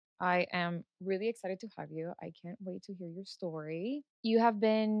I am really excited to have you. I can't wait to hear your story. You have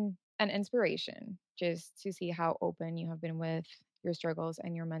been an inspiration just to see how open you have been with your struggles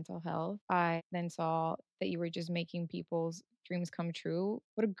and your mental health. I then saw that you were just making people's dreams come true.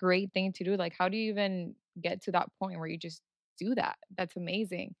 What a great thing to do. Like, how do you even get to that point where you just do that? That's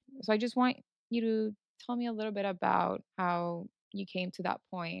amazing. So, I just want you to tell me a little bit about how you came to that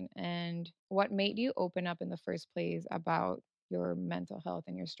point and what made you open up in the first place about your mental health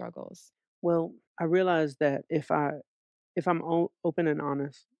and your struggles. Well, I realized that if I'm open and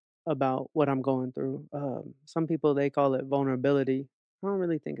honest about what I'm going through, some people they call it vulnerability. I don't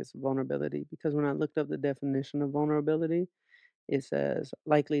really think it's vulnerability because when I looked up the definition of vulnerability, it says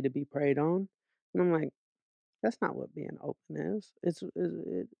likely to be preyed on, and I'm like, that's not what being open is.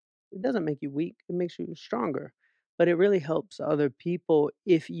 It doesn't make you weak; it makes you stronger. But it really helps other people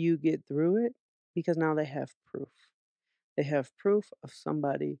if you get through it because now they have proof. They have proof of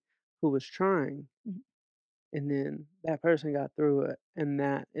somebody who was trying Mhm. and then that person got through it, and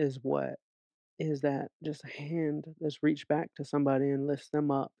that is what is that just a hand that's reached back to somebody and lifts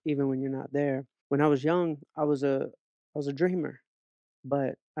them up even when you're not there. When I was young, I was a dreamer,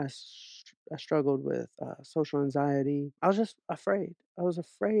 but I struggled with, social anxiety. I was just afraid. I was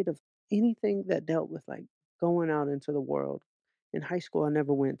afraid of anything that dealt with, like, going out into the world. In high school, I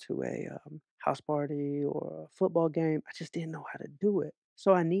never went to a, house party or a football game. I just didn't know how to do it.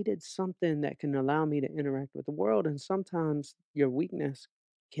 So I needed something that can allow me to interact with the world, and sometimes your weakness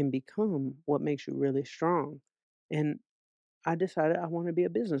can become what makes you really strong. And I decided I wanna be a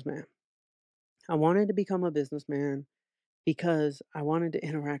businessman. I wanted to become a businessman because I wanted to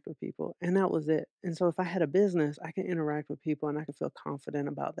interact with people, and that was it. And so if I had a business, I could interact with people and I could feel confident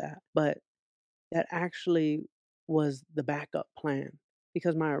about that. But that actually was the backup plan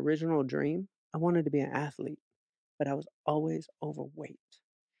because my original dream, I wanted to be an athlete, but I was always overweight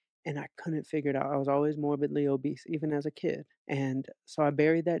and I couldn't figure it out. I was always morbidly obese, even as a kid. And so I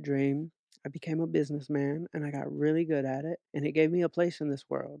buried that dream. I became a businessman and I got really good at it. And it gave me a place in this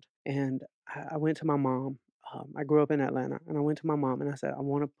world. And I went to my mom. I grew up in Atlanta and I went to my mom and I said, I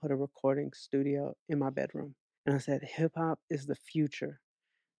want to put a recording studio in my bedroom. And I said, hip hop is the future.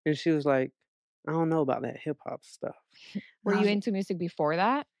 And she was like, I don't know about that hip hop stuff. Were And I you was, into music before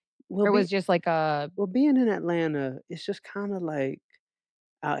that? well, Or was be, just like a well, being in Atlanta, it's just kind of like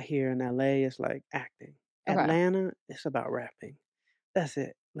out here in LA, it's like acting. okay. Atlanta, it's about rapping. That's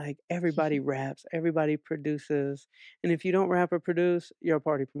it. Like everybody raps, everybody produces, and if you don't rap or produce, you're a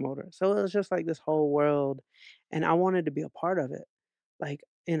party promoter. So it was just like this whole world, and I wanted to be a part of it. Like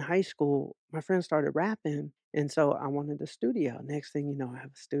in high school, my friends started rapping, and so I wanted a studio. Next thing you know, I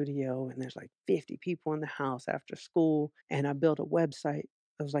have a studio, and there's like 50 people in the house after school, and I built a website.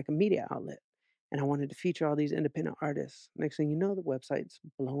 It was like a media outlet, and I wanted to feature all these independent artists. Next thing you know, the website's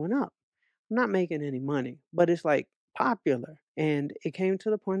blowing up. I'm not making any money, but it's like popular. And it came to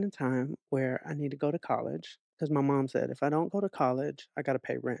the point in time where I need to go to college because my mom said, if I don't go to college, I got to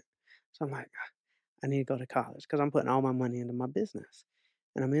pay rent. So I'm like, I need to go to college because I'm putting all my money into my business.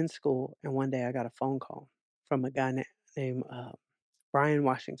 And I'm in school. And one day I got a phone call from a guy named Brian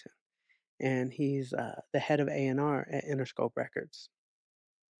Washington. And he's the head of A&R at Interscope Records.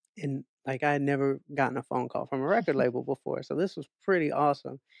 And like I had never gotten a phone call from a record label before. So this was pretty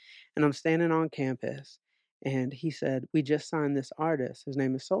awesome. And I'm standing on campus, and he said, "We just signed this artist. His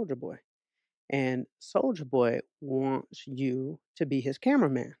name is Soldier Boy, and Soldier Boy wants you to be his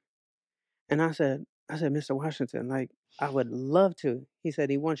cameraman." And I said, "Mr. Washington, like, I would love to." He said,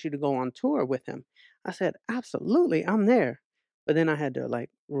 "He wants you to go on tour with him." I said, "Absolutely, I'm there." But then I had to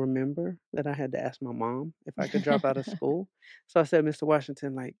like remember that I had to ask my mom if I could drop out of school. So I said, "Mr.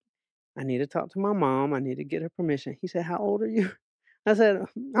 Washington, like, I need to talk to my mom. I need to get her permission." He said, "How old are you?" I said,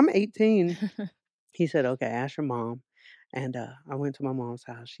 "I'm 18." He said, "Okay, ask your mom." And, I went to my mom's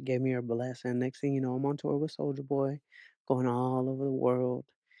house. She gave me her blessing. Next thing you know, I'm on tour with Soldier Boy, going all over the world,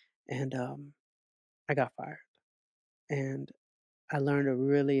 and, I got fired. And I learned a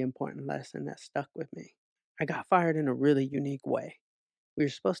really important lesson that stuck with me. I got fired in a really unique way. We were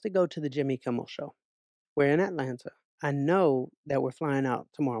supposed to go to the Jimmy Kimmel Show. We're in Atlanta. I know that we're flying out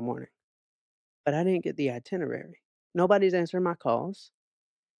tomorrow morning, but I didn't get the itinerary. Nobody's answering my calls,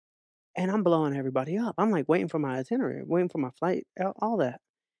 and I'm blowing everybody up. I'm, like, waiting for my itinerary, waiting for my flight, all that.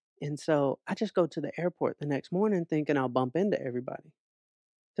 And so I just go to the airport the next morning thinking I'll bump into everybody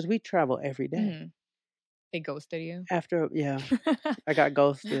because we travel every day. Mhm. They ghosted you? Yeah, I got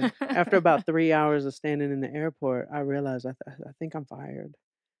ghosted. After about 3 hours of standing in the airport, I realized I think I'm fired.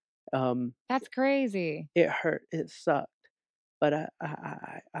 Um, That's crazy. it hurt. It sucked, but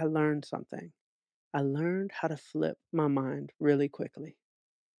I learned something. I learned how to flip my mind really quickly.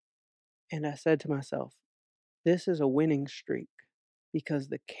 And I said to myself, this is a winning streak because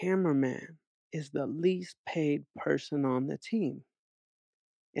the cameraman is the least paid person on the team,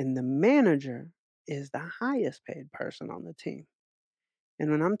 and the manager is the highest paid person on the team.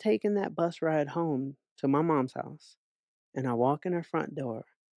 And when I'm taking that bus ride home to my mom's house and I walk in her front door,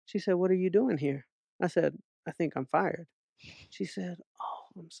 she said, "What are you doing here?" I said, "I think I'm fired." She said,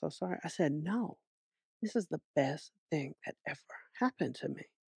 "Oh, I'm so sorry." I said, "No, this is the best thing that ever happened to me."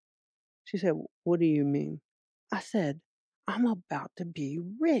 She said, "What do you mean?" I said, "I'm about to be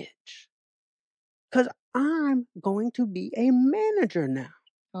rich because I'm going to be a manager now."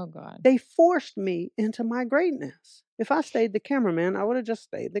 Oh god. They forced me into my greatness. If I stayed the cameraman, I would have just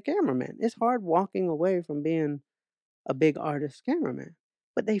stayed the cameraman. It's hard walking away from being a big artist cameraman,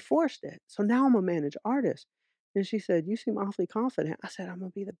 but they forced it. So now I'm a managed artist. And she said, "You seem awfully confident." I said, "I'm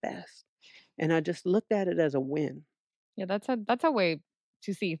going to be the best." And I just looked at it as a win. Yeah, that's a way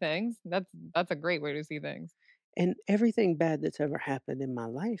to see things. That's a great way to see things. And everything bad that's ever happened in my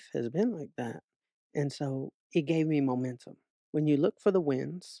life has been like that. And so it gave me momentum. When you look for the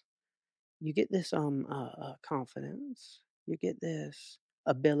wins, you get this confidence, you get this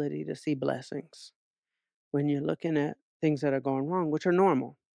ability to see blessings when you're looking at things that are going wrong, which are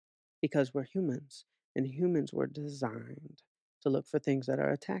normal because we're humans and humans were designed to look for things that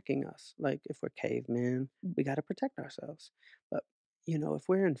are attacking us. Like if we're cavemen, Mm, we got to protect ourselves. But if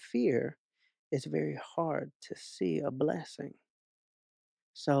we're in fear, it's very hard to see a blessing.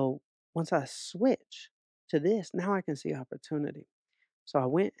 So once I switch to this, now I can see opportunity. So I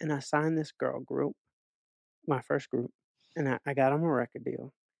went and I signed this girl group, my first group, and I got them a record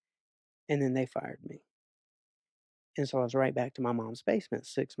deal, and then they fired me. And so I was right back to my mom's basement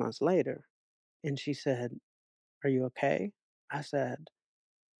 6 months later. And she said, "Are you okay?" I said,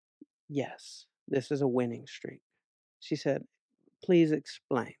 "Yes, this is a winning streak." She said, "Please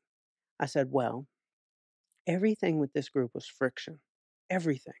explain." I said, "Well, everything with this group was friction.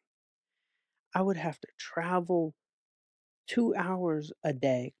 Everything. I would have to travel 2 hours a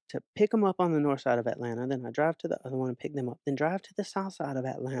day to pick them up on the north side of Atlanta, then I drive to the other one and pick them up, then drive to the south side of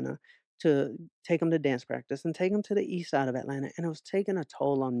Atlanta to take them to dance practice, and take them to the east side of Atlanta, and it was taking a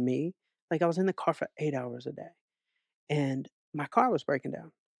toll on me, like, I was in the car for 8 hours a day, and my car was breaking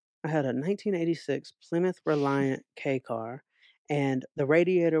down. I had a 1986 Plymouth Reliant K car, and the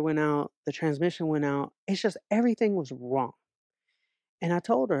radiator went out, the transmission went out, it's just everything was wrong. And I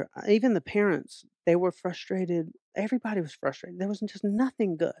told her, even the parents, they were frustrated. Everybody was frustrated. There was just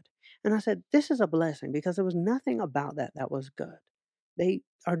nothing good. And I said, "This is a blessing because there was nothing about that that was good. They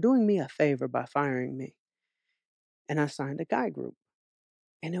are doing me a favor by firing me." And I signed a guy group,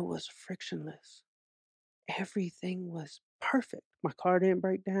 and it was frictionless. Everything was perfect. My car didn't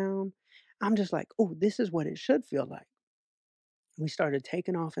break down. I'm just like, "Oh, this is what it should feel like." We started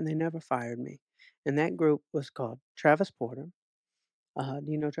taking off, and they never fired me. And that group was called Travis Porter. Do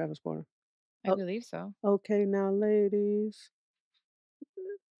you know Travis Porter? I Oh, believe so. okay, now, ladies.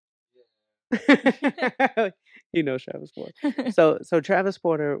 Travis Porter. So Travis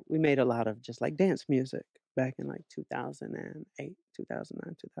Porter, we made a lot of just like dance music back in like 2008,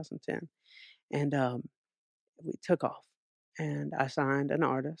 2009, 2010. And we took off. And I signed an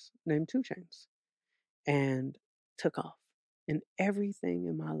artist named Two Chains and took off. And everything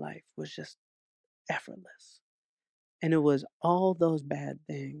in my life was just effortless. And it was all those bad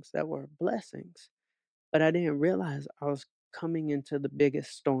things that were blessings. But I didn't realize I was coming into the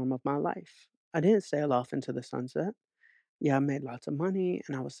biggest storm of my life. I didn't sail off into the sunset. Yeah, I made lots of money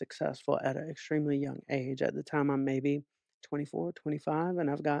and I was successful at an extremely young age. At the time, I'm maybe 24, 25, and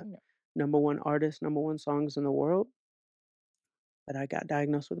I've got Yeah. number one artists, number one songs in the world. But I got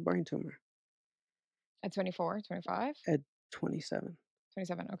diagnosed with a brain tumor At 24, 25, at 27.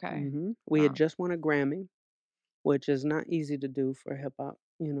 27. Okay. We had Wow. just won a Grammy, which is not easy to do for hip hop,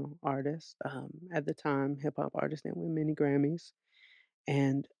 artists. At the time, hip hop artists didn't win many Grammys.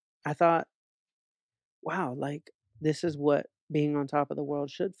 And I thought, wow, like this is what being on top of the world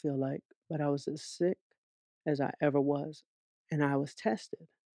should feel like. But I was as sick as I ever was. And I was tested,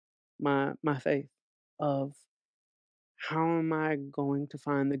 my faith of how am I going to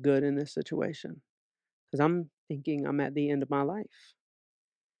find the good in this situation? Because I'm thinking I'm at the end of my life.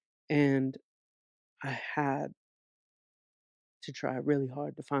 And I had to try really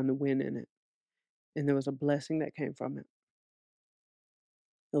hard to find the win in it. And there was a blessing that came from it.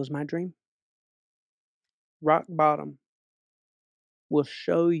 It was my dream. Rock bottom will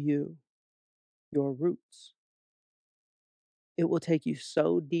show you your roots. It will take you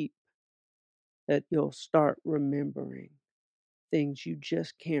so deep that you'll start remembering things you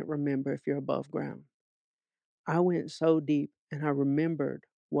just can't remember if you're above ground. I went so deep and I remembered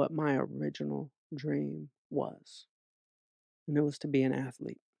what my original dream was, and it was to be an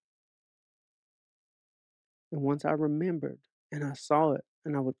athlete. And once I remembered and I saw it,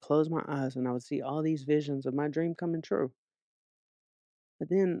 and I would close my eyes and I would see all these visions of my dream coming true. But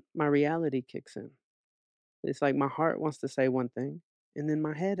then my reality kicks in. It's like my heart wants to say one thing, and then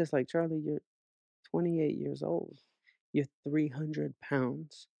my head is like, Charlie, you're 28 years old. You're 300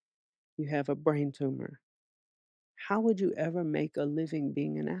 pounds. You have a brain tumor. How would you ever make a living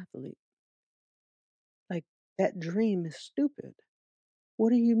being an athlete? Like, that dream is stupid. What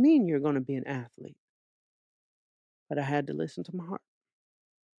do you mean you're going to be an athlete? But I had to listen to my heart.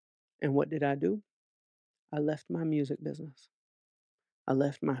 And what did I do? I left my music business. I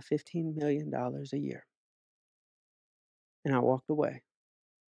left my $15 million a year and I walked away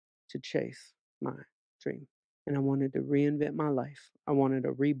to chase my dream. And I wanted to reinvent my life. I wanted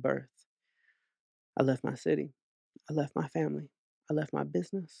a rebirth. I left my city. I left my family. I left my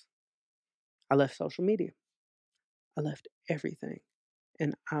business. I left social media. I left everything.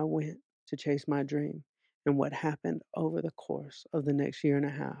 And I went to chase my dream. And what happened over the course of the next year and a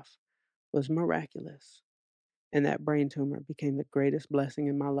half was miraculous. And that brain tumor became the greatest blessing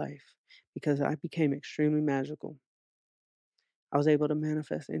in my life because I became extremely magical. I was able to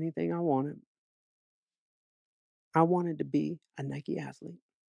manifest anything I wanted. I wanted to be a Nike athlete.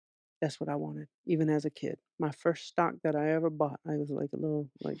 That's what I wanted, even as a kid. My first stock that I ever bought, I was like a little,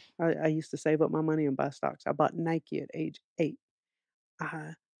 like, I used to save up my money and buy stocks. I bought Nike at age 8.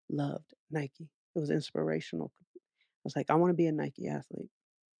 I loved Nike. It was inspirational. I was like, I want to be a Nike athlete.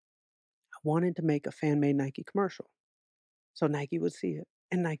 I wanted to make a fan made Nike commercial. So Nike would see it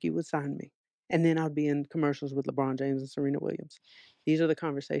and Nike would sign me. And then I'd be in commercials with LeBron James and Serena Williams. These are the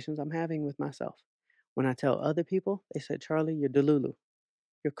conversations I'm having with myself. When I tell other people, they say, Charlie, you're delulu.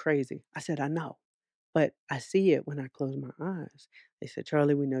 You're crazy. I said, I know. But I see it when I close my eyes. They said,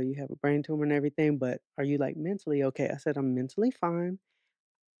 Charlie, we know you have a brain tumor and everything, but are you like mentally okay? I said, I'm mentally fine.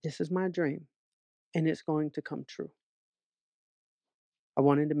 This is my dream and it's going to come true. I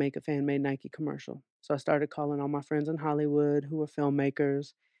wanted to make a fan made Nike commercial. So I started calling all my friends in Hollywood who were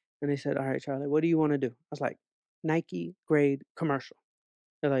filmmakers. And they said, all right, Charlie, what do you want to do? I was like, Nike grade commercial.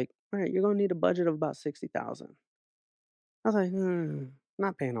 They're like, all right, you're going to need a budget of about 60,000. I was like,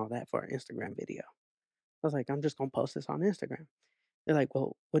 not paying all that for an Instagram video. I was like, I'm just going to post this on Instagram. They're like,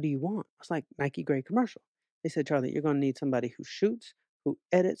 well, what do you want? I was like, Nike grade commercial. They said, Charlie, you're going to need somebody who shoots, who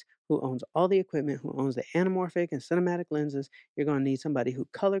edits, who owns all the equipment, who owns the anamorphic and cinematic lenses. You're going to need somebody who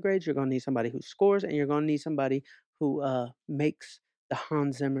color grades. You're going to need somebody who scores, and you're going to need somebody who makes the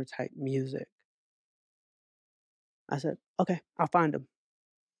Hans Zimmer type music. I said, okay, I'll find them.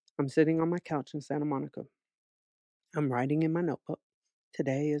 I'm sitting on my couch in Santa Monica. I'm writing in my notebook.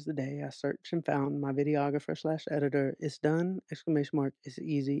 Today is the day I searched and found my videographer slash editor. It's done! Exclamation mark. It's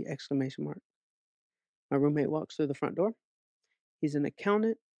easy! Exclamation mark. My roommate walks through the front door. He's an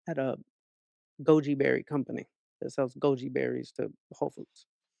accountant at a goji berry company that sells goji berries to Whole Foods.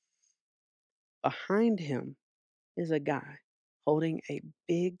 Behind him is a guy holding a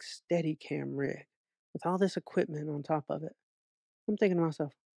big Steadicam rig with all this equipment on top of it. I'm thinking to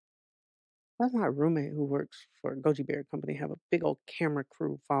myself, why does my roommate who works for a goji berry company have a big old camera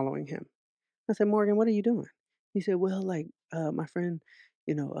crew following him? I said, Morgan, what are you doing? He said, well, like, my friend,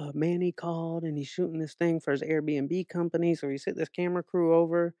 Manny called and he's shooting this thing for his Airbnb company. So he sent this camera crew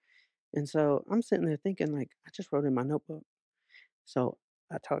over. And so I'm sitting there thinking, like, I just wrote in my notebook. So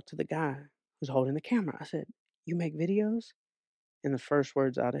I talked to the guy who's holding the camera. I said, you make videos? And the first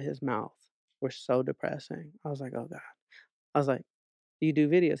words out of his mouth were so depressing. I was like, oh God. I was like, "Do you do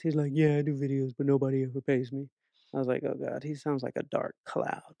videos?" He's like, "Yeah, I do videos, but nobody ever pays me." I was like, "Oh god, he sounds like a dark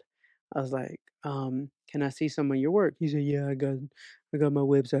cloud." I was like, "Can I see some of your work?" He said, "Yeah, I got my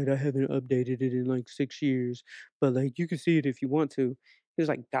website. I haven't updated it in like 6 years, but like you can see it if you want to." He was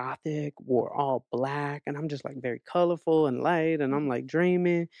like gothic, wore all black, and I'm just like very colorful and light, and I'm Mhm. like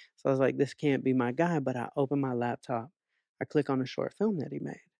dreaming. So I was like, "This can't be my guy." But I open my laptop, I click on a short film that he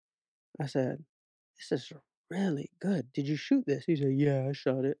made. I said, this is really good. Did you shoot this? He said, yeah, I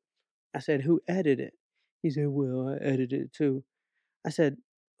shot it. I said, who edited it? He said, well, I edited it too. I said,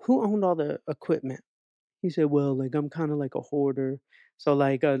 who owned all the equipment? He said, well, like I'm kind of like a hoarder. So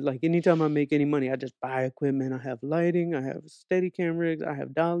like anytime I make any money, I just buy equipment. I have lighting, I have steady cam rigs, I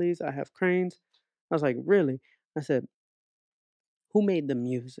have dollies, I have cranes. I was like, really? I said, who made the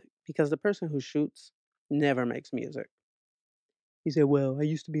music? Because the person who shoots never makes music. He said, "Well, I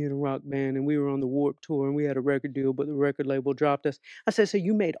used to be in a rock band and we were on the Warp Tour and we had a record deal, but the record label dropped us." I said, "So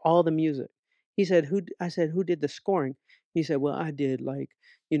you made all the music?" He said, I said, "Who did the scoring?" He said, "Well, I did like,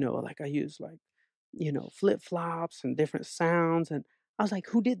 like I used like, flip-flops and different sounds." And I was like,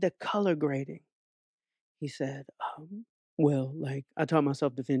 "Who did the color grading?" He said, well, like, I taught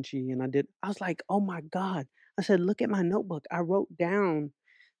myself Da Vinci and I was like, "Oh my god." I said, "Look at my notebook. I wrote down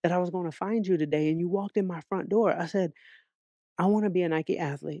that I was gonna find you today and you walked in my front door." I said, "I wanna be a Nike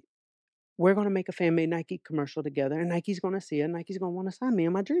athlete. We're gonna make a fan-made Nike commercial together, and Nike's gonna see it, and Nike's gonna wanna sign me,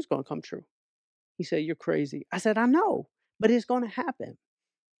 and my dream's gonna come true." He said, "You're crazy." I said, "I know, but it's gonna happen."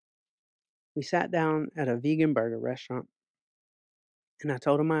 We sat down at a vegan burger restaurant, and I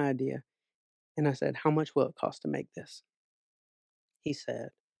told him my idea, and I said, "How much will it cost to make this?" He said,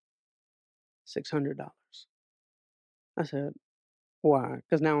 $600. I said, "Why?"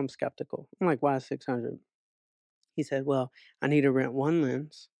 Because now I'm skeptical. I'm like, "Why 600?" He said, "Well, I need to rent 1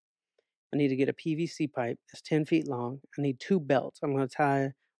 lens. I need to get a PVC pipe that's 10 feet long. I need 2 belts. I'm gonna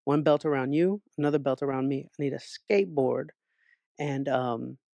tie 1 belt around you, another belt around me. I need a skateboard, and,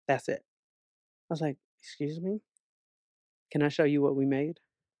 that's it." I was like, "Excuse me? Can I show you what we made?"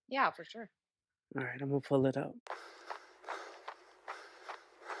 Yeah, for sure. Alright, I'm gonna pull it up.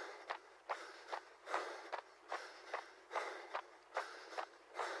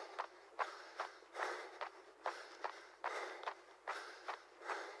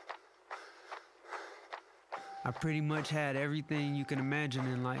 I pretty much had everything you can imagine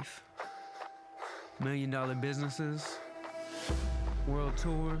in life. $1 million businesses, world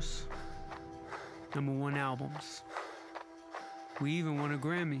tours, #1 albums. We even won a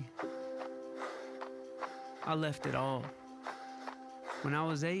Grammy. I left it all. When I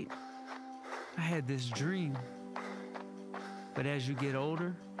was 8, I had this dream. But as you get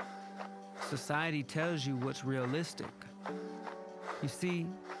older, society tells you what's realistic. You see,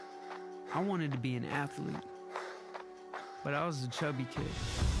 I wanted to be an athlete, but I was a chubby kid.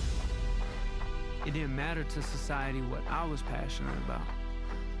 It didn't matter to society what I was passionate about.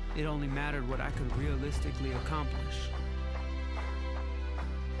 It only mattered what I could realistically accomplish.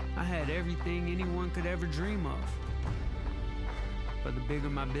 I had everything anyone could ever dream of. But the bigger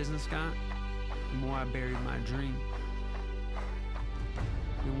my business got, the more I buried my dream.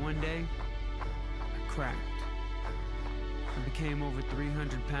 And one day, I cracked. I became over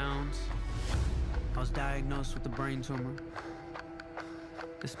 300 pounds. I was diagnosed with a brain tumor.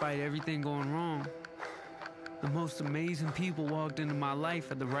 Despite everything going wrong, the most amazing people walked into my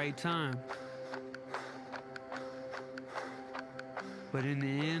life at the right time. But in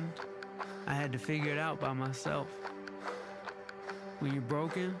the end, I had to figure it out by myself. When you're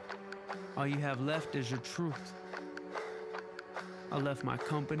broken, all you have left is your truth. I left my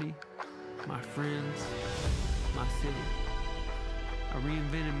company, my friends, my city. I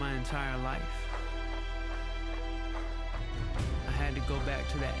reinvented my entire life. I had to go back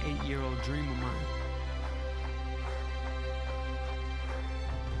to that 8-year-old dream of mine.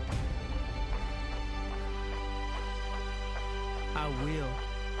 I will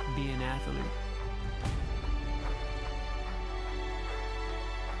be an athlete.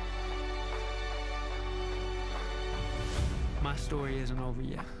 My story isn't over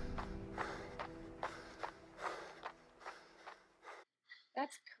yet.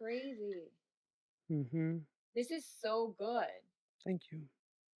 That's crazy. Mhm. This is so good. Thank you.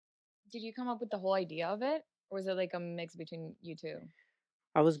 Did you come up with the whole idea of it? Or was it like a mix between you 2?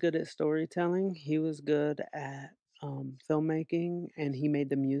 I was good at storytelling. He was good at, filmmaking, and he made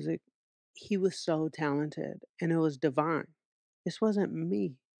the music. He was so talented, and it was divine. This wasn't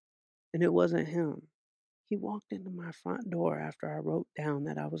me, and it wasn't him. He walked into my front door after I wrote down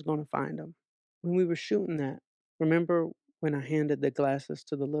that I was gonna find him. When we were shooting that, remember when I handed the glasses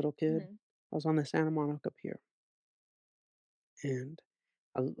to the little kid? Mhm. I was on the Santa Monica Pier, and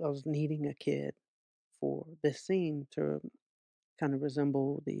I was needing a kid for this scene to kind of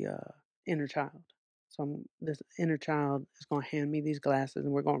resemble the, inner child. So this inner child is gonna hand me these glasses,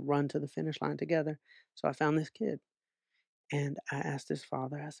 and we're gonna run to the finish line together. So I found this kid, and I asked his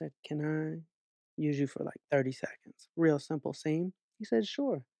father, I said, "Can I use you for, like, 30 seconds?" Real simple scene. He said,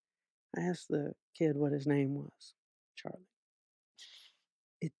 "Sure." I asked the kid what his name was. Charlie.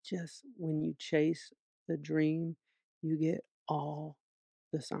 It just when you chase the dream, you get all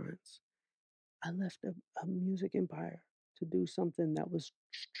the signs. I left a music empire to do something that was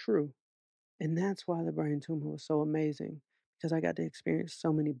true. And that's why the brain tumor was so amazing because I got to experience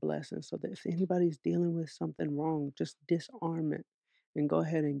so many blessings. So that if anybody's dealing with something wrong, just disarm it and go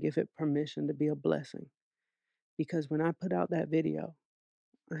ahead and give it permission to be a blessing. Because when I put out that video,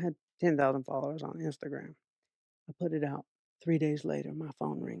 I had 10,000 followers on Instagram. I put it out. 3 days later, my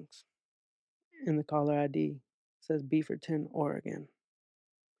phone rings and the caller ID says Beaverton, Oregon.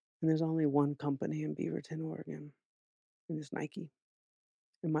 And there's only one company in Beaverton, Oregon, and it's Nike.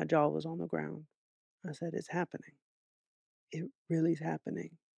 And my jaw was on the ground. I said, "It's happening." it really's happening.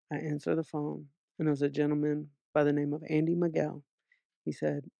 I answer the phone, and it was a gentleman by the name of Andy Miguel. He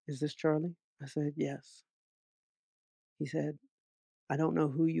said, "Is this Charlie?" I said, "Yes." He said, "I don't know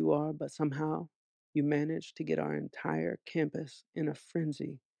who you are, but somehow you managed to get our entire campus in a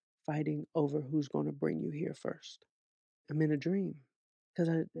frenzy fighting over who's going to bring you here first." I'm in a dream because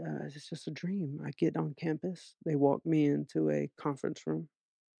it's just a dream. I get on campus. They walk me into a conference room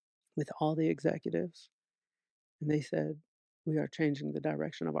with all the executives, and they said, "We are changing the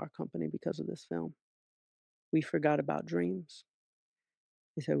direction of our company because of this film. We forgot about dreams."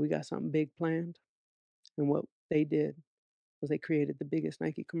 They said, "We got something big planned." And what they did was they created the biggest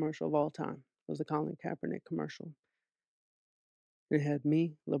Nike commercial of all time. It was the Colin Kaepernick commercial. And it had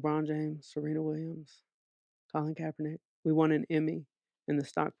me, LeBron James, Serena Williams, Colin Kaepernick. We won an Emmy, and the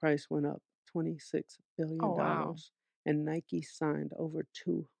stock price went up $26 Oh, wow. billion. And Nike signed over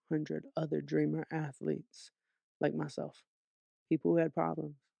 200 other dreamer athletes like myself, people who had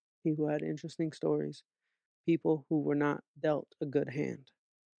problems, people who had interesting stories, people who were not dealt a good hand.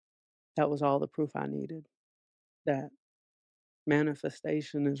 That was all the proof I needed that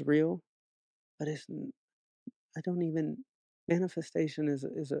manifestation is real, but I don't even manifestation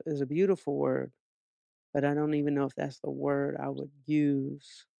is a beautiful word, but I don't even know if that's the word I would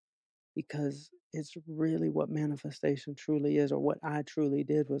use because it's really what manifestation truly is, or what I truly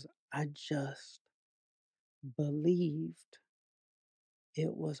did was I just believed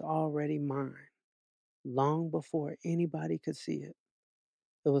it was already mine long before anybody could see it.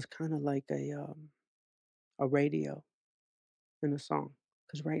 It was kind of like a radio in a song,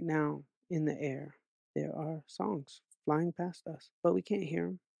 because right now in the air there are songs flying past us, but we can't hear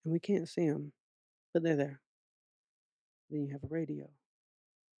them and we can't see them, but they're there. Then you have a radio.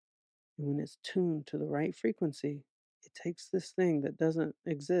 And when it's tuned to the right frequency, it takes this thing that doesn't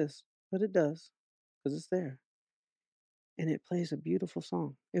exist, but it does because it's there. And it plays a beautiful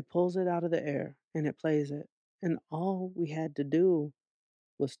song. It pulls it out of the air and it plays it. And all we had to do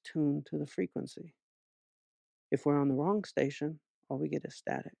was tune to the frequency. If we're on the wrong station, all we get is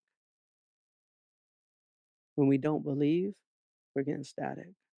static. When we don't believe, we're getting static.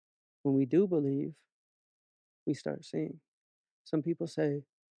 When we do believe, we start seeing. Some people say,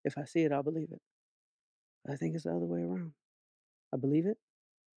 if I see it, I'll believe it. But I think it's the other way around. I believe it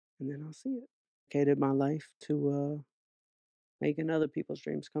and then I'll see it. Dedicated my life to making other people's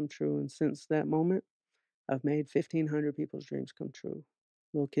dreams come true. And since that moment, I've made 1,500 people's dreams come true.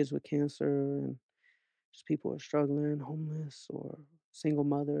 Little kids with cancer and just people who are struggling, homeless, or single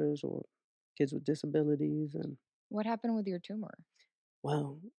mothers, or kids with disabilities. And What happened with your tumor?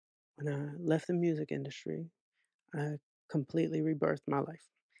 well, when I left the music industry, I completely rebirthed my life.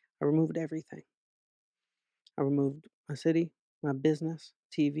 I removed everything. I removed my city, my business,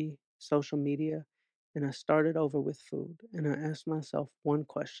 TV, social media, and I started over with food. And I asked myself one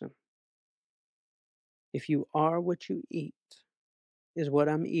question: if you are what you eat, is what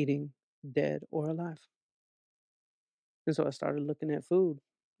I'm eating dead or alive? And so I started looking at food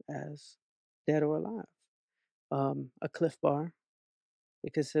as dead or alive. A Cliff Bar,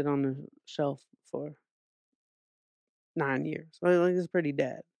 it could sit on the shelf for 9 years. Like it's pretty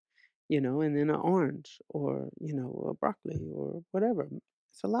dead, and then an orange or, a broccoli or whatever.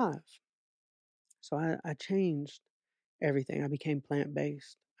 It's alive. So I changed everything. I became plant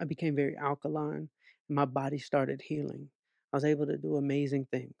based. I became very alkaline. And my body started healing. I was able to do amazing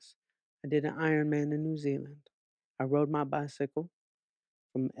things. I did an Ironman in New Zealand. I rode my bicycle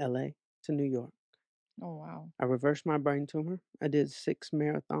from LA to New York. Oh, wow. I reversed my brain tumor. I did 6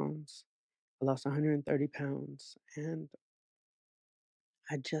 marathons. I lost 130 pounds. And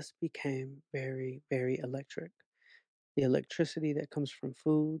I just became very, very electric. The electricity that comes from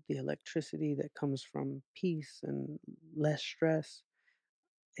food, the electricity that comes from peace and less stress,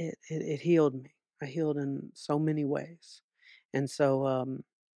 it healed me. I healed in so many ways. And so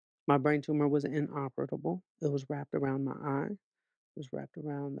my brain tumor was inoperable. It was wrapped around my eye. It was wrapped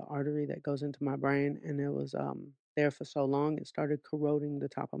around the artery that goes into my brain, and it was there for so long it started corroding the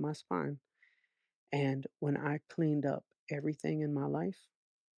top of my spine. And when I cleaned up everything in my life,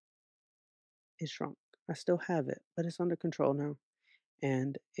 it shrunk. I still have it, but it's under control now.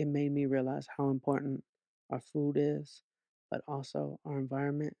 And it made me realize how important our food is, but also our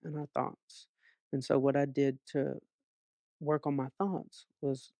environment and our thoughts. And so, what I did to work on my thoughts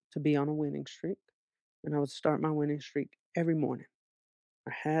was to be on a winning streak. And I would start my winning streak every morning.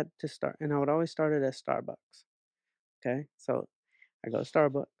 I had to start, and I would always start it at Starbucks. Okay. So, I go to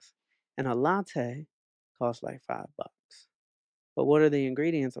Starbucks, and a latte costs like $5. But what are the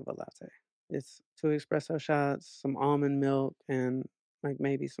ingredients of a latte? It's 2 espresso shots, some almond milk, and like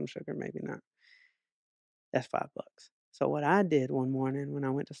maybe some sugar, maybe not. That's $5. So what I did one morning when I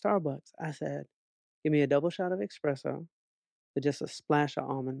went to Starbucks, I said, "Give me a double shot of espresso with just a splash of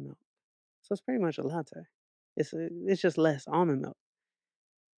almond milk." So it's pretty much a latte. It's just less almond milk.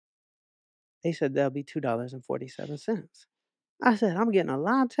 They said that'll be $2.47. I said, "I'm getting a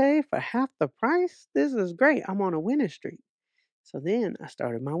latte for half the price? This is great. I'm on a winning streak." So then I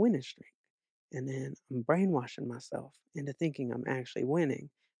started my winning streak. And then I'm brainwashing myself into thinking I'm actually winning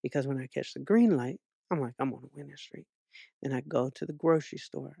because when I catch the green light, I'm like, I'm on a winning streak. Then I go to the grocery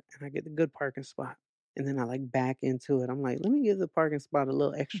store and I get the good parking spot. And then I like back into it. I'm like, let me give the parking spot a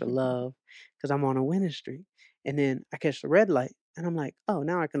little extra love because I'm on a winning streak. And then I catch the red light and I'm like, oh,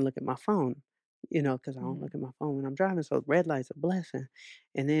 now I can look at my phone, because I don't Mhm. look at my phone when I'm driving. So red light's a blessing.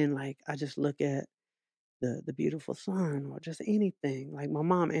 And then like I just look at the beautiful sun or just anything. Like my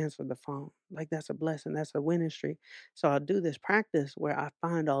mom answered the phone. Like that's a blessing. That's a winning streak. So I'll do this practice where I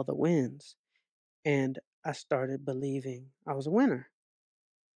find all the wins and I started believing I was a winner.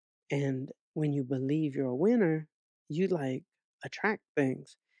 And when you believe you're a winner, you like attract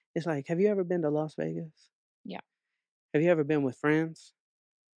things. It's like, have you ever been to Las Vegas? Yeah. Have you ever been with friends?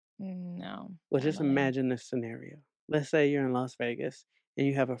 No, Well, not just really. imagine this scenario. Let's say you're in Las Vegas and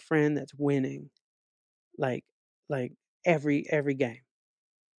you have a friend that's winning like like every game.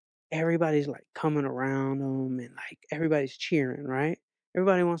 Everybody's, like, coming around them and, like, everybody's cheering, right?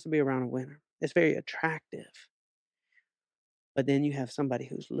 Everybody wants to be around a winner. It's very attractive. But then you have somebody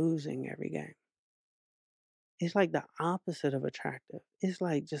who's losing every game. It's like the opposite of attractive. It's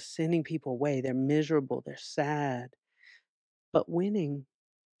like just sending people away. They're miserable, they're sad. But winning,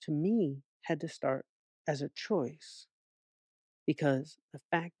 to me, had to start as a choice because the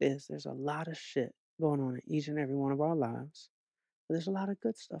fact is there's a lot of shit going on in each and every one of our lives, but there's a lot of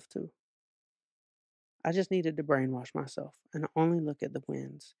good stuff too. I just needed to brainwash myself and only look at the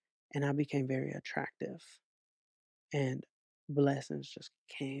wins, and I became very attractive, and blessings just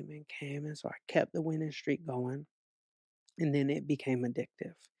came and came, and so I kept the winning streak going, and then it became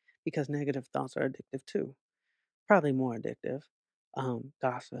addictive because negative thoughts are addictive too, probably more addictive.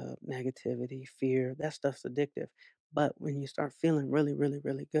 Gossip, negativity, fear, that stuff's addictive. But when you start feeling really, really,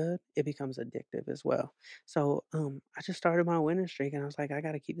 really good, it becomes addictive as well. So I just started my winning streak, and I was like, I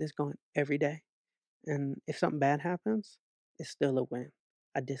got to keep this going every day. And if something bad happens, it's still a win.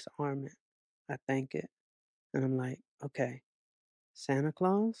 I disarm it. I thank it. And I'm like, okay, Santa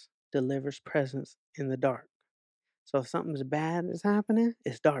Claus delivers presents in the dark. So if something's bad is happening,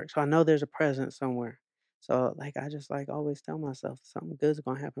 it's dark. So I know there's a present somewhere. So like I just like always tell myself something good's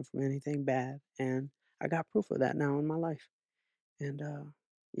gonna happen from anything bad. And I got proof of that now in my life. And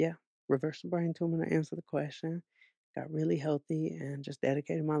yeah, reverse the brain tumor to answer the question. Got really healthy and just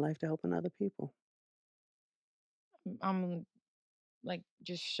dedicated my life to helping other people. I'm, like,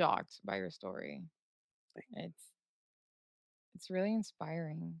 just shocked by your story. Thank, It's really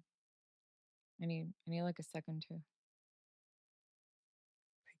inspiring. I need, like, a second too.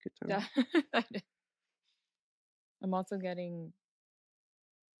 Take your time. Yeah. I'm also getting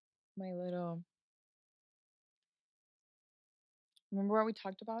my little remember what we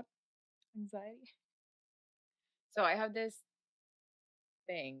talked about? Anxiety? So I have this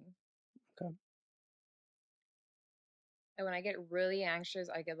thing, Okay. and when I get really anxious,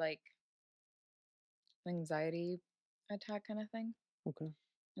 I get, like, anxiety attack kinda thing, Okay.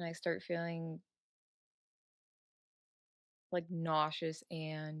 and I start feeling, like, nauseous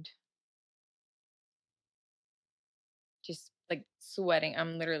and just, like, sweating.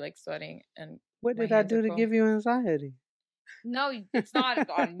 I'm literally, like, sweating, and What my did I hands are do to cold. give you anxiety? No, it's not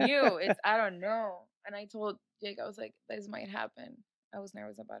on you. It's I don't know. And I told Jake, I was like, "This might happen." I was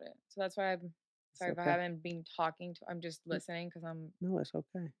nervous about it. So that's why I'm It's sorry if I okay. haven't been talking to I'm just listening because I'm No, it's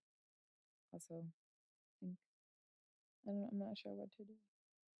okay. also think I'm not sure what to do.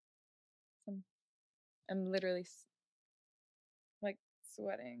 I'm I'm literally like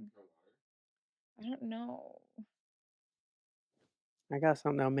sweating. I don't know. I got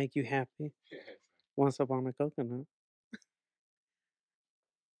something that'll make you happy. Once upon a coconut.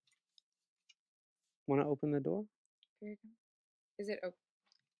 Wanna open the door? Here you go. Is it oh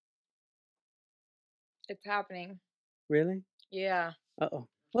it's happening. Really? Yeah. Uh-oh.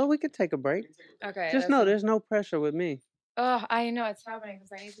 Well, we could take a break. Okay, Just let's know see. there's no pressure with me. Oh, I know it's happening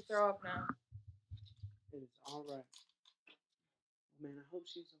because I need to throw up now. It is all right. Man, I hope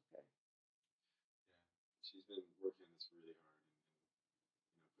she's okay.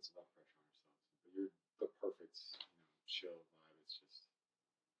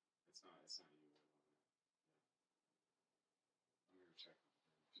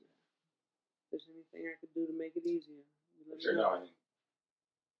 If there's anything I could do to make it easier, you let me know.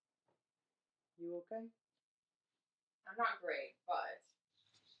 You okay? I'm not great, but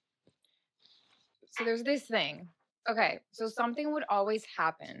so there's this thing. Okay, so something would always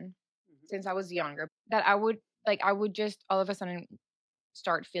happen Mhm, since I was younger that I would just all of a sudden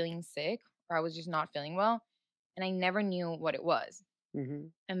start feeling sick or I was just not feeling well and I never knew what it was.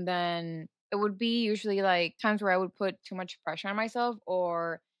 mhm, And then it would be usually like times where I would put too much pressure on myself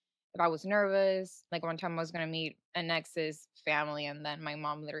or if I was nervous, like one time I was going to meet an ex's family and then my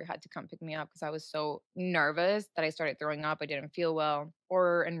mom literally had to come pick me up because I was so nervous that I started throwing up. I didn't feel well.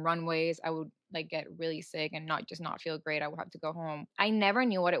 Or in runways, I would like get really sick and not feel great. I would have to go home. I never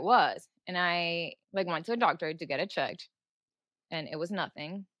knew what it was. And I like went to a doctor to get it checked and it was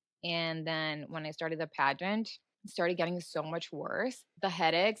nothing. And then when I started the pageant, it started getting so much worse. The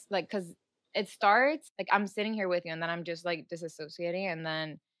headaches, like, cause it starts like I'm sitting here with you, and then I'm just like disassociating, and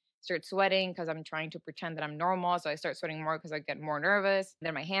then start sweating because I'm trying to pretend that I'm normal. So I start sweating more because I get more nervous.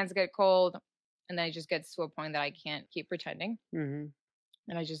 Then my hands get cold, and then it just gets to a point that I can't keep pretending, mhm,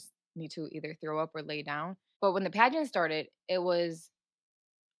 and I just need to either throw up or lay down. But when the pageant started, it was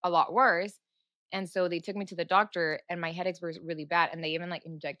a lot worse. And so they took me to the doctor and my headaches were really bad. And they even like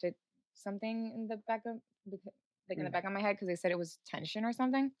injected something in the back of like in the mm, back of my head because they said it was tension or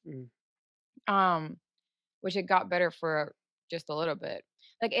something. mm. Um, which it got better for just a little bit.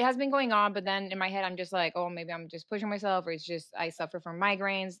 Like it has been going on, but then in my head I'm just like, oh, maybe I'm just pushing myself, or it's just I suffer from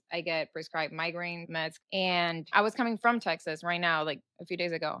migraines. I get prescribed migraine meds. And I was coming from Texas right now, like a few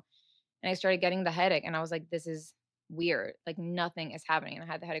days ago, and I started getting the headache and I was like, this is weird. Like nothing is happening. And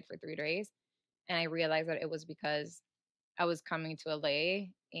I had the headache for 3 days. And I realized that it was because I was coming to LA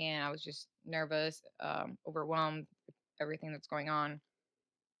and I was just nervous, overwhelmed with everything that's going on.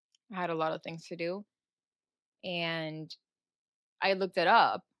 I had a lot of things to do. And I looked it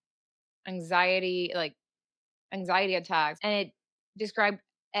up, anxiety, like anxiety attacks, and it described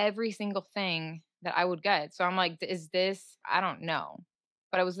every single thing that I would get. So I'm like, is this, I don't know.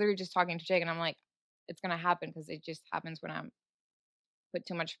 But I was literally just talking to Jake and I'm like, it's going to happen because it just happens when I'm put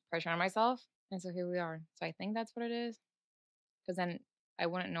too much pressure on myself. And so here we are. So I think that's what it is. Because then I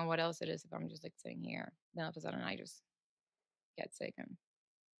wouldn't know what else it is if I'm just like sitting here. Then all of a sudden I just get sick and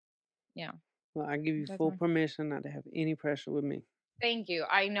yeah, Well, I give you that's full my. permission not to have any pressure with me. Thank you.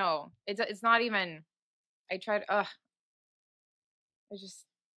 I know it's not even. I tried. Ugh. I just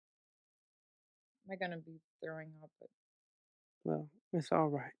am I gonna be throwing up? But Well, it's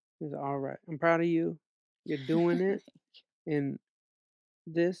alright. It's alright. I'm proud of you. You're doing it, and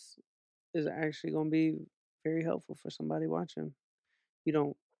this is actually gonna be very helpful for somebody watching. You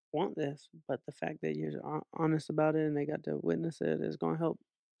don't want this, but the fact that you're honest about it and they got to witness it is gonna help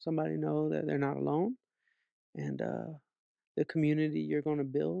somebody know that they're not alone, and, the community you're gonna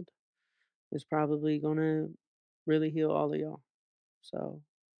build is probably gonna really heal all of y'all. So,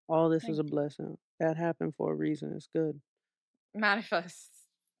 all this is thank a you. blessing. That happened for a reason, it's good. Manifest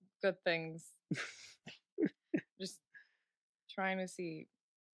good things. Just trying to see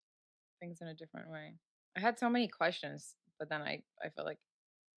things in a different way. I had so many questions, but then I felt like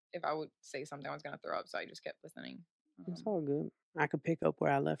if I would say something, I was gonna throw up. So I just kept listening. It's all good. I could pick up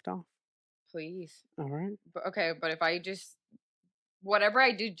where I left off. Please. Alright? But okay, but if I just whatever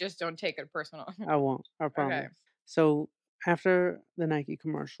I do, just don't take it personal. I won't, I Okay. promise. So, after the Nike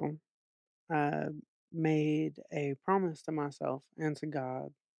commercial, I made a promise to myself and to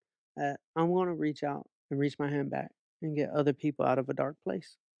God that I'm gonna reach out and reach my hand back and get other people out of a dark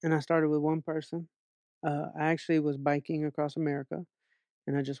place. And I started with one person. I actually was biking across America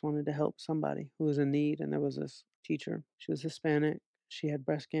and I just wanted to help somebody who was in need. And there was this teacher. She was Hispanic. She had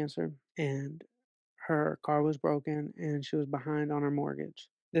breast cancer and her car was broken and she was behind on her mortgage.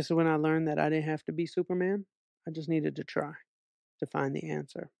 This is when I learned that I didn't have to be Superman. I just needed to try to find the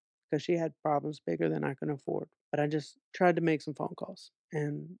answer because she had problems bigger than I can afford. But I just tried to make some phone calls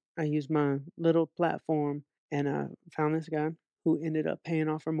and I used my little platform and I found this guy who ended up paying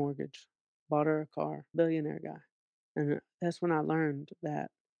off her mortgage, bought her a car, billionaire guy. And that's when I learned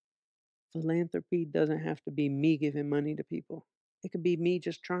that philanthropy doesn't have to be me giving money to people. It could be me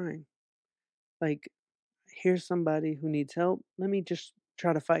just trying. Like, here's somebody who needs help. Let me just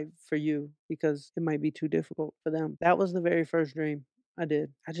try to fight for you because it might be too difficult for them. That was the very first dream I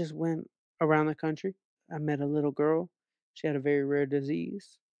did. I just went around the country. I met a little girl. She had a very rare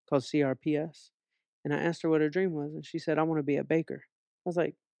disease called CRPS. And I asked her what her dream was. And she said, I want to be a baker. I was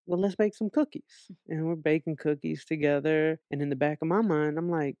like, well, let's bake some cookies. And we're baking cookies together. And in the back of my mind, I'm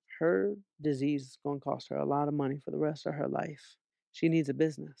like, her disease is going to cost her a lot of money for the rest of her life. She needs a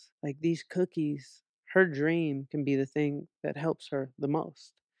business. Like these cookies, her dream can be the thing that helps her the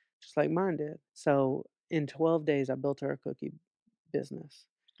most, just like mine did. So in 12 days, I built her a cookie business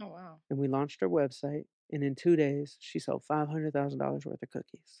Oh wow. and we launched her website. and in 2 days, she sold $500,000 worth of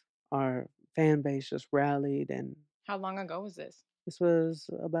cookies. Our fan base just rallied, and How long ago was this? this was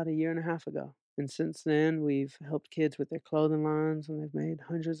about a year and a half ago. And since then, we've helped kids with their clothing lines, and they've made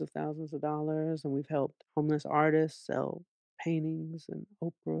hundreds of thousands of dollars. And we've helped homeless artists sell paintings, and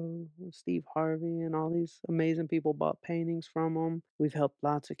Oprah, and Steve Harvey, and all these amazing people bought paintings from them. We've helped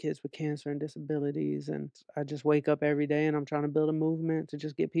lots of kids with cancer and disabilities. And I just wake up every day and I'm trying to build a movement to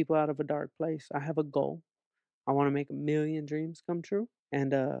just get people out of a dark place. I have a goal. I wanna make 1,000,000 dreams come true,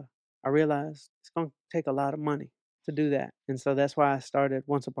 and, I realized it's gonna take a lot of money to do that, and so that's why I started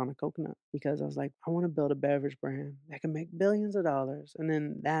Once Upon a Coconut, because I was like, "I wanna build a beverage brand that can make billions of dollars, and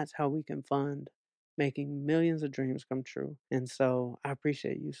then that's how we can fund making millions of dreams come true," and so I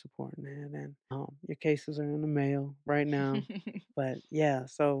appreciate you supporting it, and, your cases are in the mail right now, but yeah,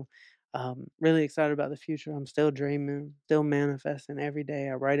 so, really excited about the future. I'm still dreaming, still manifesting every day.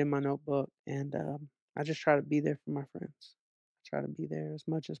 I write in my notebook, and, I just try to be there for my friends. I try to be there as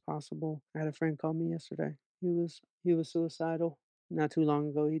much as possible. I had a friend call me yesterday. He was suicidal. Not too long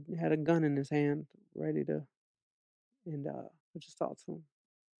ago, he had a gun in his hand, ready to, and I just talked to him,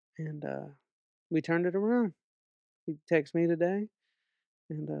 and we turned it around. He texted me today,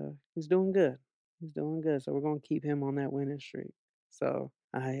 and he's doing good. He's doing good. So we're gonna keep him on that winning streak. So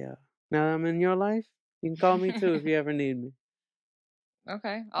now that I'm in your life, you can call me too if you ever need me.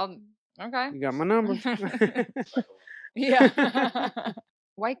 Okay, okay. You got my number. Yeah.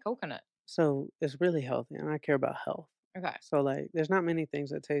 White coconut. So, it's really healthy, and I care about health. Okay. So, like, there's not many things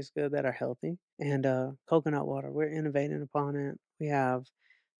that taste good that are healthy, and, coconut water, we're innovating upon it. We have,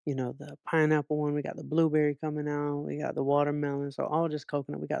 the pineapple one, we got the blueberry coming out, we got the watermelon, so all just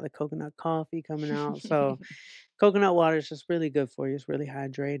coconut. We got the coconut coffee coming out, so coconut water is just really good for you, it's really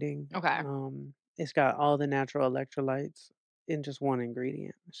hydrating. Okay. It's got all the natural electrolytes in just one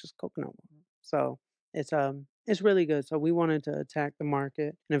ingredient. It's just coconut water. So, it's really good. So we wanted to attack the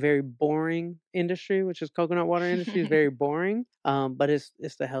market in a very boring industry, which is coconut water industry is very boring, but it's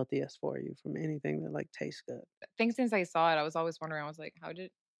the healthiest for you from anything that, like, tastes good. Think since I saw it, I was always wondering, I was like, how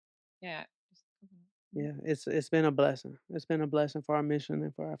did yeah. Just coconut. Mhm. Yeah, it's been a blessing. It's been a blessing for our mission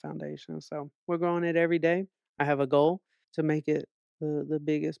and for our foundation. So we're growing it every day. I have a goal to make it the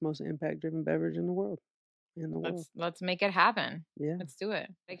biggest, most impact driven beverage in the world. In the world. Let's make it happen. Yeah. Let's do it.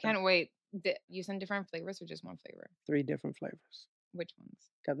 I Okay. can't wait. You send different flavors or just one flavor? 3 different flavors. Which ones?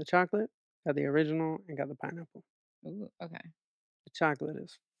 Got the chocolate, got the original, and got the pineapple. Ooh, okay. The chocolate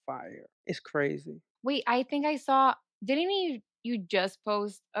is fire. It's crazy. Wait, I think I saw didn't you just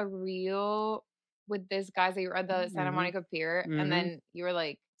post a reel with this guys that you were at the Santa Mhm. Monica Pier, and Mhm. then you were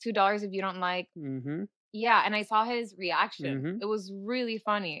like, $2 if you don't like Mhm. yeah, and I saw his reaction. Mhm. It was really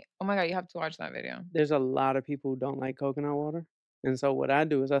funny. Oh my god, you have to watch that video. There's a lot of people who don't like coconut water, and so what I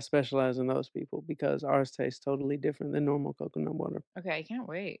do is I specialize in those people because ours tastes totally different than normal coconut water. Okay, I can't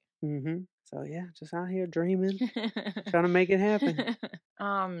wait. Mhm. So, yeah, just out here dreaming, trying to make it happen.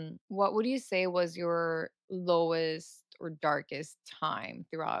 What would you say was your lowest or darkest time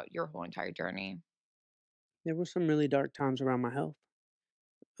throughout your whole entire journey? There were some really dark times around my health.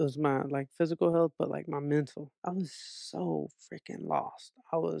 It was my, like, physical health, but, like, my mental. I was so freaking lost.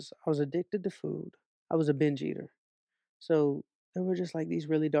 I was addicted to food. I was a binge eater. So, there were just, like, these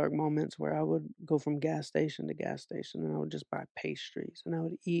really dark moments where I would go from gas station to gas station, and I would just buy pastries, and I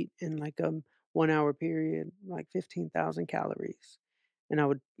would eat in, like, a one-hour period, like, 15,000 calories, and I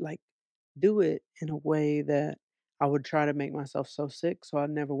would, like, do it in a way that I would try to make myself so sick so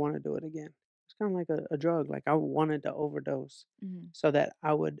I'd never wanna do it again. It's kinda like a drug, like, I wanted to overdose Mhm. so that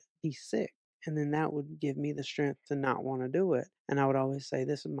I would be sick, and then that would give me the strength to not wanna do it, and I would always say,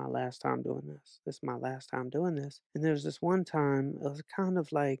 "This is my last time doing this. This is my last time doing this," and there was this one time, it was kind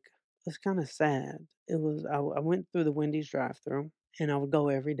of like it was kinda sad. It was I went through the Wendy's drive-through, and I would go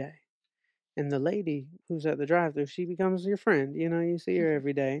every day, and the lady who's at the drive-through, she becomes your friend, you see her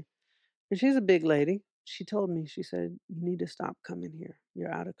every day, and she's a big lady. She told me, she said, "You need to stop coming here.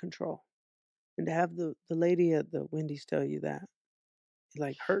 You're out of control." And to have the lady at the Wendy's tell you that, it,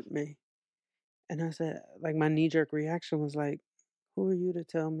 like, hurt me. And I said, like, my knee-jerk reaction was like, "Who are you to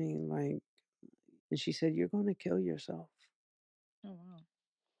tell me, like," and she said, "You're gonna kill yourself." Oh wow.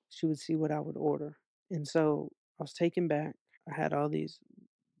 She would see what I would order. And so I was taken back. I had all these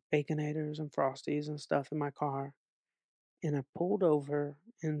Baconators and Frosties and stuff in my car, and I pulled over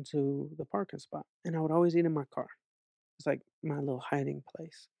into the parking spot, and I would always eat in my car. It's like my little hiding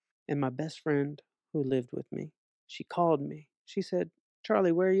place. And my best friend who lived with me, she called me. She said,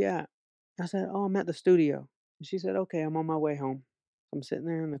 "Charlie, where are you at?" I said, "Oh, I'm at the studio." And she said, "Okay, I'm on my way home." I'm sitting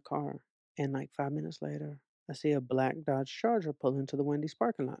there in the car, and like 5 minutes later, I see a black Dodge Charger pull into the Wendy's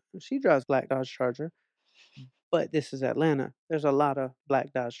parking lot. And she drives black Dodge Charger. But this is Atlanta. There's a lot of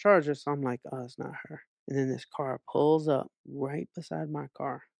black Dodge Chargers, so I'm like, "Oh, it's not her." And then this car pulls up right beside my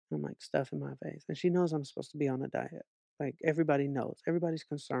car. I'm like stuffing my face, and she knows I'm supposed to be on a diet. Like everybody knows. Everybody's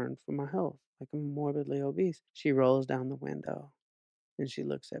concerned for my health. Like I'm morbidly obese. She rolls down the window and she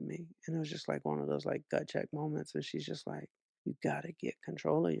looks at me, and it was just like one of those like gut check moments. And she's just like, "You gotta get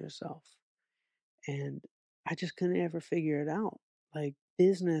control of yourself." And I just couldn't ever figure it out. Like,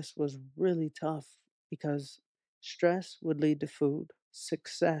 business was really tough because stress would lead to food,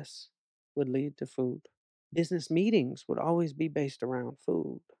 success would lead to food. Business meetings would always be based around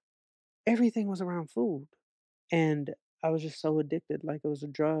food. Everything was around food. And I was just so addicted, like it was a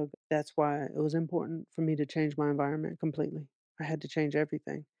drug. That's why it was important for me to change my environment completely. I had to change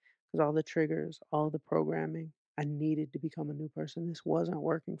everything because all the triggers, all the programming, I needed to become a new person. This wasn't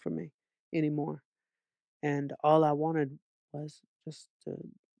working for me anymore. And all I wanted was just to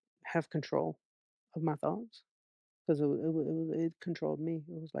have control of my thoughts, 'cause it controlled me.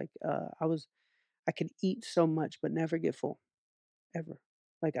 It was like, I could eat so much but never get full, ever.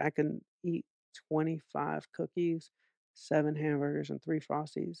 Like, I can eat 25 cookies, 7 hamburgers, and 3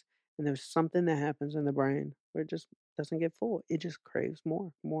 Frosties, and there's something that happens in the brain where it just doesn't get full. It just craves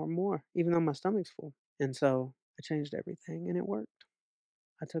more, more and more, even though my stomach's full. And so, I changed everything, and it worked.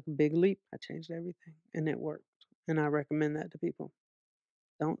 I took a big leap. I changed everything, and it worked. And I recommend that to people.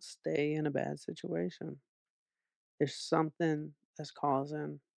 Don't stay in a bad situation. There's something that's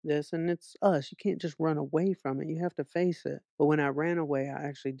causing this, and it's us. You can't just run away from it. You have to face it. But when I ran away, I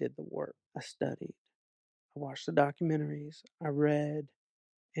actually did the work. I studied. I watched the documentaries. I read,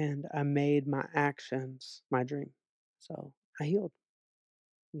 and I made my actions my dream. So I healed,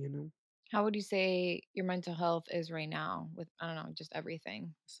 you know. How would you say your mental health is right now with, I don't know, just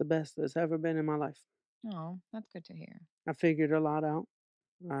everything? It's the best that's ever been in my life. Oh, that's good to hear. I figured a lot out.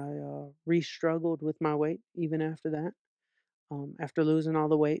 I re-struggled with my weight even after that. After losing all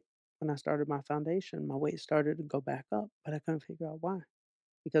the weight, when I started my foundation, my weight started to go back up, but I couldn't figure out why.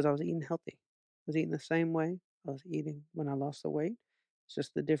 Because I was eating healthy. I was eating the same way I was eating when I lost the weight. It's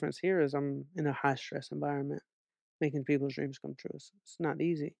just the difference here is I'm in a high stress environment, making people's dreams come true. It's not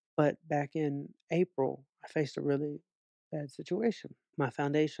easy. But back in April, I faced a really bad situation. My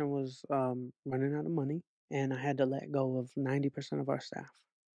foundation was running out of money, and I had to let go of 90% of our staff.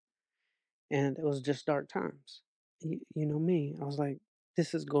 And it was just dark times. You know me, I was like,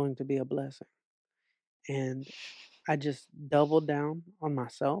 "This is going to be a blessing." And I just doubled down on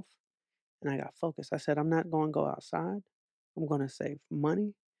myself, and I got focused. I said, "I'm not gonna go outside. I'm gonna save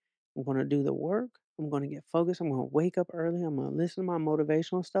money. I'm gonna do the work. I'm gonna get focused. I'm gonna wake up early. I'm gonna listen to my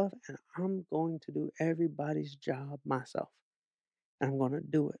motivational stuff, and I'm going to do everybody's job myself, and I'm gonna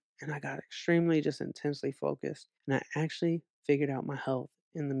do it." And I got extremely just intensely focused, and I actually figured out my health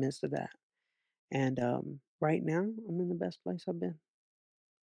in the midst of that. And, right now, I'm in the best place I've been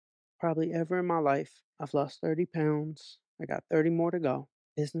probably ever in my life. I've lost 30 pounds. I got 30 more to go.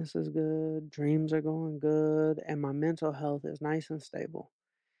 Business is good, dreams are going good, and my mental health is nice and stable.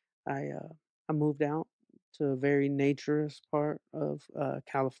 I, uh, I moved out to a very naturous part of,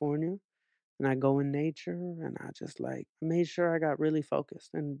 California, and I go in nature, and I just, like, made sure I got really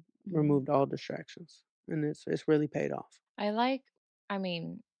focused and Mhm. removed all distractions, and it's really paid off. I like, I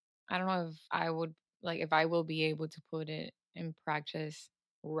mean, I don't know if I would, like, if I will be able to put it in practice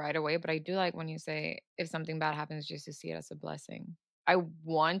right away, but I do like when you say if something bad happens, just to see it as a blessing. I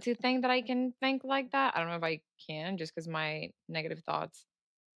want to think that I can think like that. I don't know if I can, just because my negative thoughts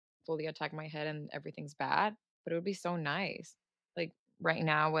fully attack my head and everything's bad, but it would be so nice. Like right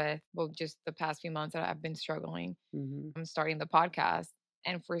now, with, well, just the past few months that I've been struggling, Mhm, I'm starting the podcast.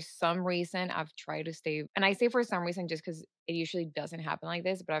 And for some reason, I've tried to stay, and I say for some reason just because it usually doesn't happen like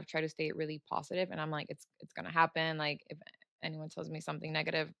this, but I've tried to stay really positive. And I'm like, it's gonna happen. Like if anyone tells me something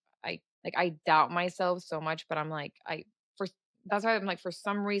negative, I doubt myself so much, but I'm like, for that's why I'm like, for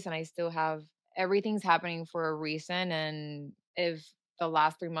some reason I still have, everything's happening for a reason. And if the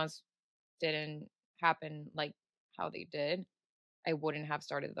last 3 months didn't happen like how they did, I wouldn't have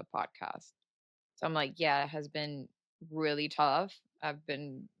started the podcast. So I'm like, yeah, it has been really tough. I've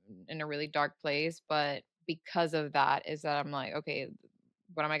been in a really dark place, but because of that is that I'm like, okay,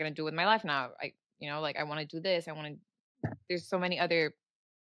 what am I going to do with my life now? Like I want to do this. I want to, there's so many other,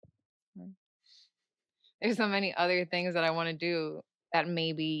 there's so many other things that I want to do that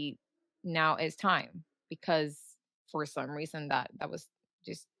maybe now is time, because for some reason that was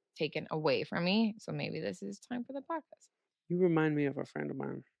just taken away from me. So maybe this is time for the podcast. you remind me of a friend of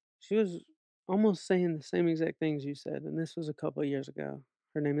mine. She was almost saying the same exact things you said, and this was a couple of years ago.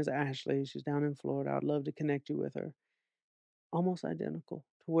 Her name is Ashley. She's down in Florida. I'd love to connect you with her. Almost identical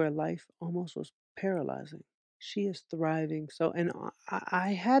to where life almost was paralyzing. She is thriving, so and I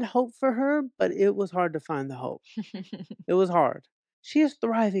had hope for her, but it was hard to find the hope. It was hard. She is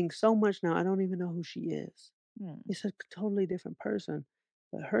thriving so much now, I don't even know who she is. Hmm. It's a totally different person,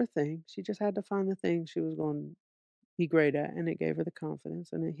 but her thing, she just had to find the thing she was gonna be great at, and it gave her the confidence,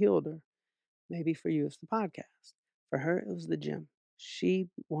 and it healed her. Maybe for you, it's the podcast. For her, it was the gym. She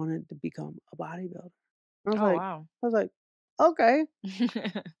wanted to become a bodybuilder. I was Oh, like wow. I was like, "Okay."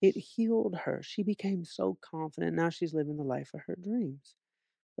 It healed her. She became so confident. Now she's living the life of her dreams.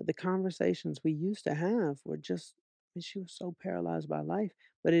 But the conversations we used to have were just and she was so paralyzed by life,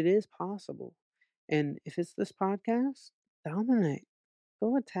 but it is possible. And if it's this podcast, dominate.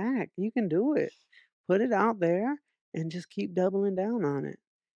 Go attack. You can do it. Put it out there and just keep doubling down on it.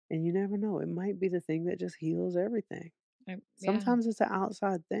 And you never know. It might be the thing that just heals everything. Yeah. Sometimes it's an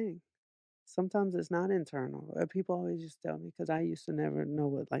outside thing. Sometimes it's not internal. People always used to tell me because I used to never know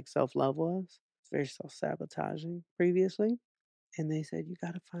what like self love was. It's very self sabotaging previously. And they said, you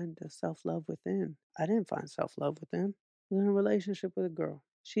got to find the self love within. I didn't find self love within. I was in a relationship with a girl.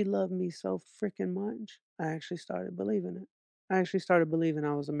 She loved me so freaking much. I actually started believing it. I actually started believing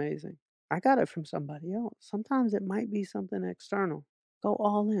I was amazing. I got it from somebody else. Sometimes it might be something external. Go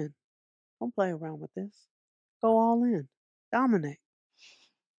all in. Don't play around with this. Go all in. Dominate.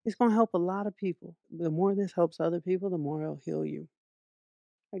 It's going to help a lot of people. The more this helps other people, the more it'll heal you.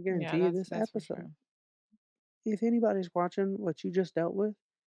 I Yeah, guarantee you that's this that's for episode, sure. if anybody's watching what you just dealt with,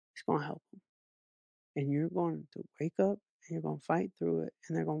 it's going to help them. And you're going to wake up and you're going to fight through it.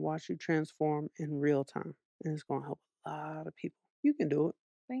 And they're going to watch you transform in real time. And it's going to help a lot of people. You can do it.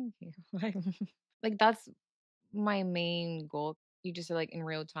 Thank you. Like, that's my main goal. You just said, like, in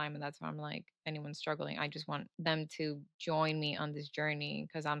real time, and that's why I'm like, anyone struggling, I just want them to join me on this journey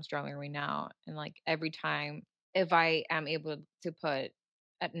because 'cause I'm struggling right now, and, like, every time if I am able to put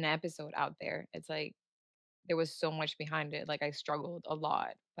an episode out there, it's like there was so much behind it, like, I struggled a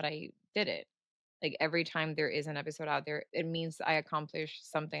lot, but I did it. Like, every time there is an episode out there, it means I accomplished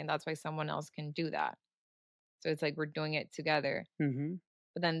something, that's why someone else can do that. So it's like we're doing it together. Hmm.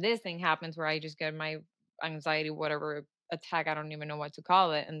 But then this thing happens where I just get my anxiety, whatever attack, I don't even know what to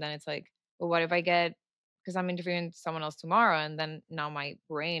call it. And then it's like, well, what if I get, because I'm interviewing someone else tomorrow, and then now my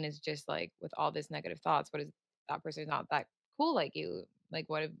brain is just like with all these negative thoughts. What is that person is not that cool like you? Like,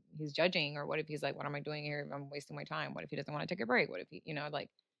 what if he's judging, or what if he's like, what am I doing here? I'm wasting my time. What if he doesn't want to take a break? What if he, like,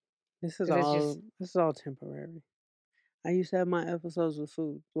 because it's just, This is all temporary. I used to have my episodes with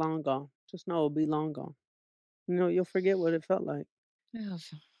food long gone. Just know it'll be long gone. You'll forget what it felt like. ugh.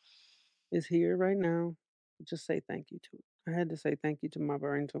 It's here right now. Just say thank you to it. I had to say thank you to my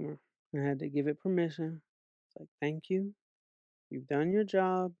brain tumor. I had to give it permission. It's like, thank you. You've done your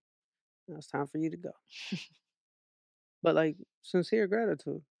job. Now it's time for you to go. But like sincere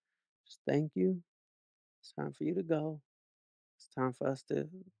gratitude. Just thank you. It's time for you to go. It's time for us to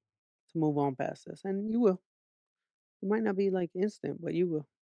move on past this. And you will. It might not be like instant, but you will.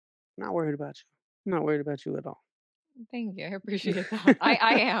 I'm not worried about you. I'm not worried about you at all. Thank you. I appreciate that. It's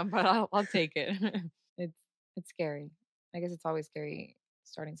I am, but I'll take it. it's it's scary. I guess it's always scary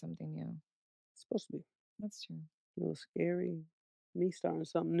starting something new. supposed to be. That's true. It was scary. Me starting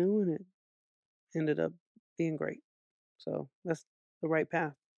something new and it ended up being great. So that's the right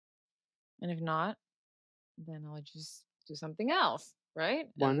path. And if not, then I'll just do something else, right?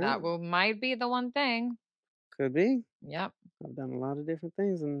 Why And that not? will might be the one thing. Could be. Yep. I've done a lot of different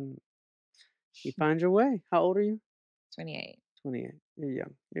things and you find your way. How old are you? 28. 28. You're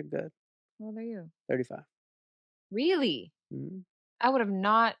young. You're good. How old are you? 35. Really? Mhm. I would have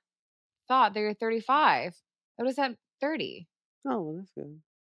not thought they were 35. I would have said 30. Oh, well, that's good.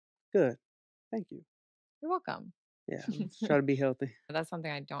 Good. Thank you. You're welcome. Yeah, I'm just trying to be healthy. That's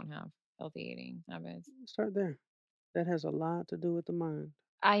something I don't have. Healthy eating habits. Start there. That has a lot to do with the mind.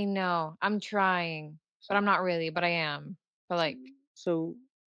 I know. I'm trying, but So, I'm not really, but I am. But like, so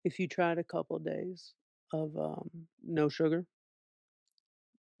if you tried a couple days of no sugar,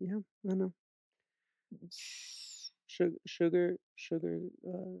 yeah, I know. Sugar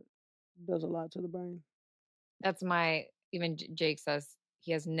does a lot to the brain. that's my even Jake says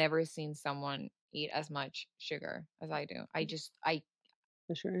he has never seen someone eat as much sugar as I do. I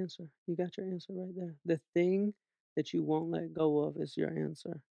That's your answer. You got your answer right there. The thing that you won't let go of is your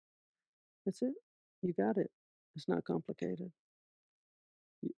answer. That's it. You got it. It's not complicated.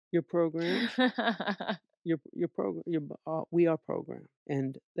 You're programmed. You're program. We are programmed,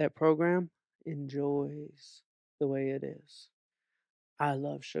 and that program enjoys the way it is. I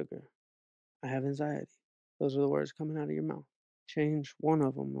love sugar. I have anxiety. Those are the words coming out of your mouth. Change one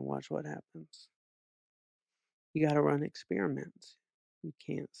of them and watch what happens. You got to run experiments. You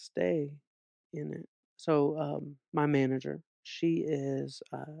can't stay in it. My manager, she is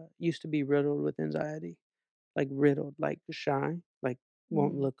used to be riddled with anxiety, like riddled, like shy, like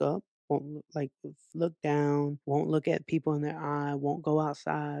won't Mhm. look up, look down, won't look at people in their eye, won't go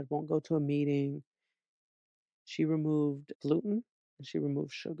outside, won't go to a meeting. She removed gluten and she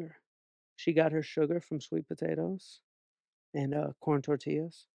removed sugar. She got her sugar from sweet potatoes and corn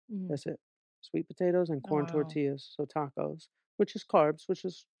tortillas. Mhm. That's it. Sweet potatoes and Oh, corn wow. tortillas, so tacos, which is carbs, which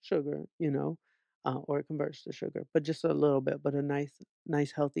is sugar, or it converts to sugar, but just a little bit, but a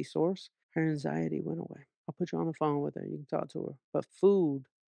nice healthy source. Her anxiety went away. I'll put you on the phone with her. You can talk to her. But food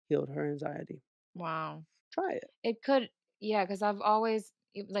healed her anxiety. Wow. Try it. It could, yeah, because 'cause I've always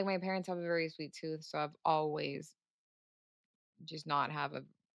like, my parents have a very sweet tooth, so I've always just not have a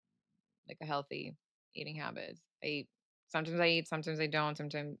healthy eating habits. I eat, sometimes I don't,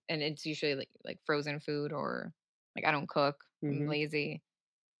 sometimes, and it's usually like frozen food, or like I don't cook. I'm Hmm. lazy.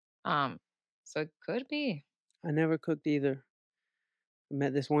 Um, so it could be. I never cooked either. I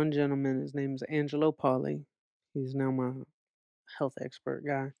met this one gentleman. His name is Angelo Pauly. He's now my health expert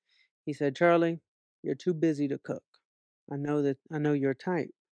guy. He said, "Charlie, you're too busy to cook. I know your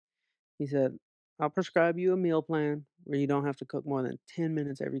type." He said, "I'll prescribe you a meal plan where you don't have to cook more than 10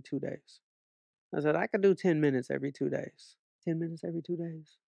 minutes every 2 days." I said, "I could do 10 minutes every 2 days." 10 minutes every 2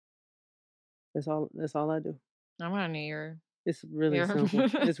 days. That's all I do. I'm gonna need It's really your simple.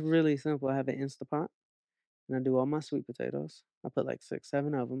 It's really simple. I have an Instapot and I do all my sweet potatoes. I put like 6,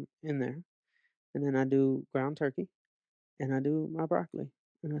 7 of them in there. And then I do ground turkey and I do my broccoli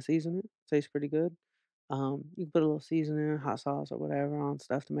and I season it. Tastes pretty good. You can put a little seasoning, hot sauce or whatever on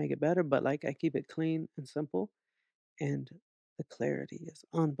stuff to make it better, but like I keep it clean and simple, and the clarity is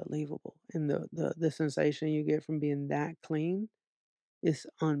unbelievable. And the sensation you get from being that clean is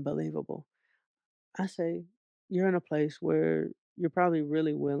unbelievable. I say you're in a place where you're probably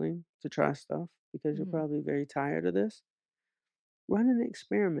really willing to try stuff because you're Mhm. probably very tired of this. Run an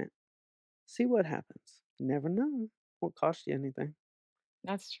experiment. See what happens. You never know. Won't cost you anything.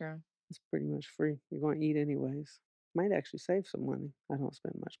 That's true. It's pretty much free. You're going to eat anyways. Might actually save some money. I don't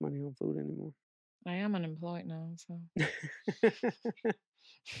spend much money on food anymore. I am unemployed now, so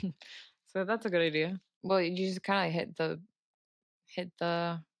so that's a good idea. Well, you just kind of hit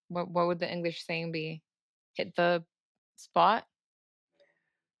the what would the English saying be? Hit the spot,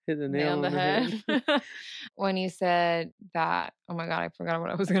 Hit the nail nail on on the the head. head. When you said that, oh my god, I forgot what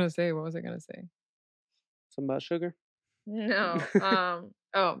I was gonna say. What was I gonna say? Something about sugar? No.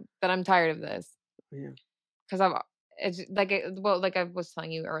 Oh, that I'm tired of this Yeah, because it's like well, like I was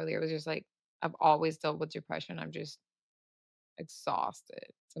telling you earlier, it was just like I've always dealt with depression. I'm just exhausted.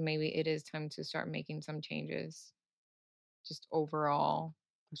 So maybe it is time to start making some changes, just overall.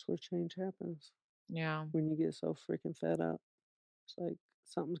 that's where change happens. Yeah. When you get so freaking fed up, it's like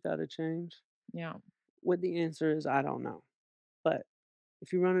something's got to change. Yeah. What the answer is, I don't know. But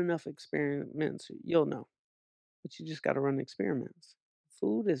if you run enough experiments, you'll know. But you just got to run experiments.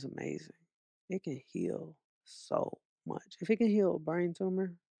 Food is amazing. It can heal so much. If it can heal a brain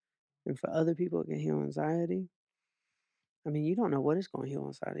tumor, and for other people, it can heal anxiety. I mean, you don't know what it's going to heal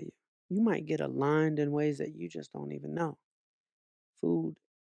inside of you. You might get aligned in ways that you just don't even know. Food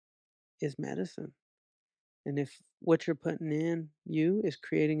is medicine. And if what you're putting in you is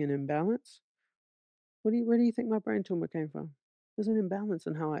creating an imbalance, where do you think my brain tumor came from? There's an imbalance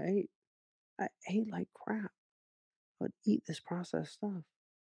in how I ate. I ate like crap. I would eat this processed stuff.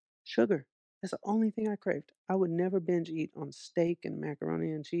 Sugar. That's the only thing I craved. I would never binge eat on steak and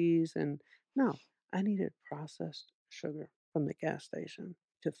macaroni and cheese. And no, I needed processed sugar from the gas station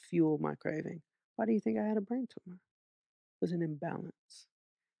to fuel my craving. Why do you think I had a brain tumor? It was an imbalance.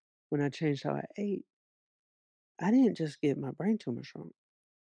 When I changed how I ate, I didn't just get my brain tumor shrunk.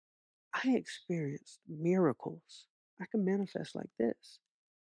 I experienced miracles. I can manifest like this.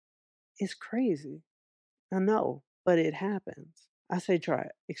 It's crazy. I know, but it happens. I say try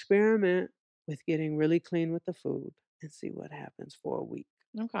it. Experiment with getting really clean with the food and see what happens for a week.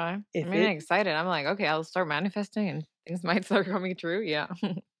 Okay. I If mean, I'm it excited. I'm like, okay, I'll start manifesting and things might start coming true. Yeah.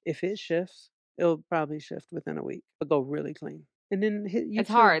 if it shifts, it'll probably shift within a week. But go really clean. And then hit It's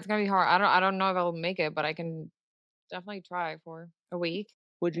hard. YouTube. It's gonna be hard. I don't know if I'll make it, but I can definitely try for a week.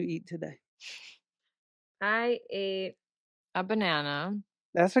 What'd you eat today? I ate a banana,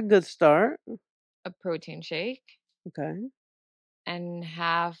 That's a good start. a protein shake, Okay. and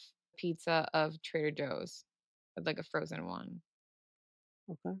half pizza of Trader Joe's, like a frozen one.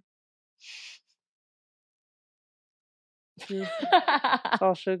 Okay. Yeah. It's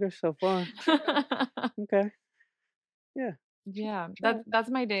all sugar so far. Okay. Yeah. Yeah, Try it. that's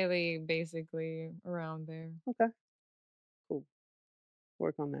my daily basically around there. Okay. Cool.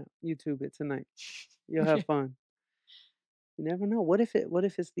 Work on that. YouTube it tonight. You'll have fun. You never know. What if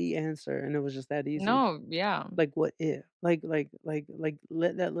it's the answer and it was just that easy? No, yeah. Like, what if? Like,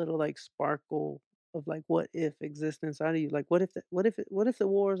 let that little, like, sparkle of, like, what if exist inside of you. Like, what if the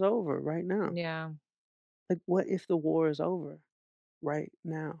war is over right now? Yeah, Like, what if the war is over right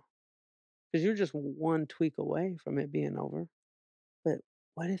now? Because 'Cause you're just one tweak away from it being over. But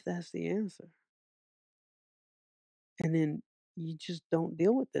what if that's the answer? And then you just don't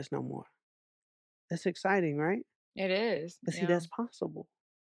deal with this no more. That's exciting, right? it is. But see, Yeah. that's possible.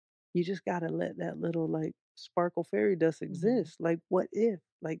 You just gotta let that little, like, sparkle fairy dust Mhm. exist. Like, what if,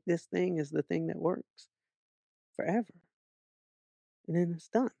 like, this thing is the thing that works forever, and then it's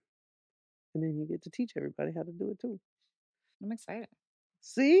done, and then you get to teach everybody how to do it too. I'm excited.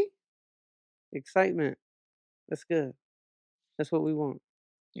 See? Excitement. That's good. That's what we want.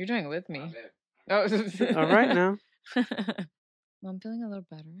 You're doing it with me. Oh. Alright now. Well, I'm feeling a little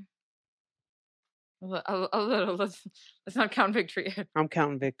better. A little. Let's not count victory yet. I'm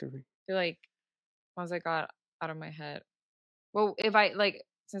counting victory. Feel like once I got out of my head. Well, if I like,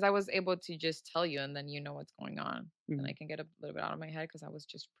 since I was able to just tell you and then you know what's going on, then I Mhm. can get a little bit out of my head because I was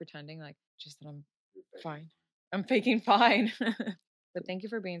just pretending like just that I'm fine. I'm faking fine. But thank you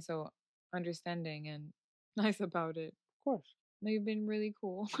for being so understanding and nice about it. Of course. No, you've been really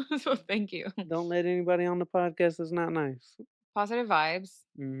cool. So thank you. Don't let anybody on the podcast that's not nice. Positive vibes,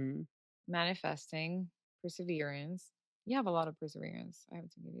 Mhm. manifesting, perseverance. You have a lot of perseverance. I have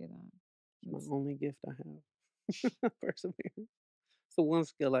to give you that. It's my It's only gift I have. Perseverance. It's the one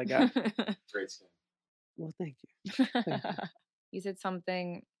skill I got. Well, thank you. Thank you. You said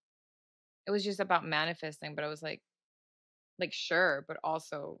something, it was just about manifesting, but I was like sure, but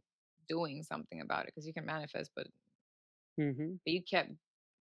also doing something about it because you can manifest, Mhm.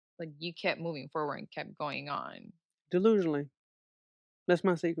 but you kept moving forward and kept going on. Delusionally. That's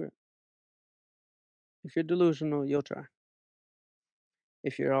my secret. If you're delusional, you'll try.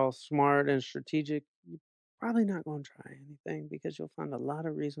 If you're all smart and strategic, you're probably not going to try anything because you'll find a lot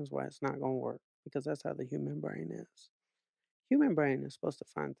of reasons why it's not going to work because that's how the human brain is. Human brain is supposed to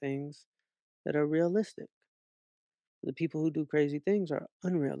find things that are realistic. The people who do crazy things are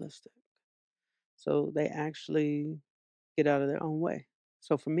unrealistic. So they actually get out of their own way.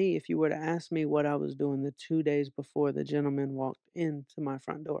 So for me, if you were to ask me what I was doing the 2 days before the gentleman walked into my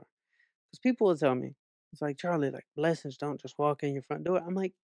front door, because people will tell me, it's like, Charlie, like blessings don't just walk in your front door. I'm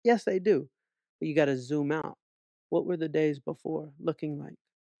like, yes, they do. But you got to zoom out. What were the days before looking like?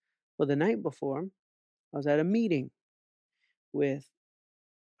 Well, the night before, I was at a meeting with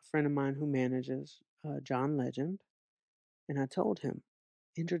a friend of mine who manages John Legend. And I told him,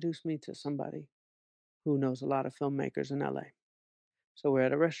 introduce me to somebody who knows a lot of filmmakers in LA. So we're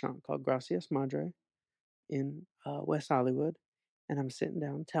at a restaurant called Gracias Madre in West Hollywood. And I'm sitting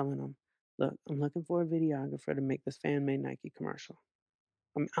down telling him, look, I'm looking for a videographer to make this fan made Nike commercial.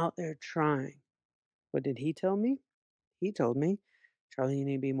 I'm out there trying. What did he tell me? He told me, Charlie, you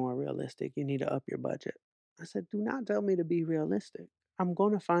need to be more realistic. You need to up your budget. I said, do not tell me to be realistic. I'm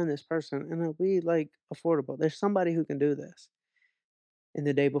going to find this person and it'll be like affordable. There's somebody who can do this. And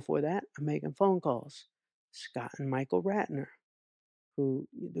the day before that, I'm making phone calls. Scott and Michael Ratner, who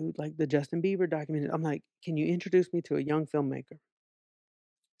do like the Justin Bieber documentary. I'm like, can you introduce me to a young filmmaker?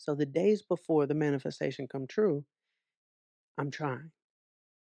 So the days before the manifestation come true, I'm trying.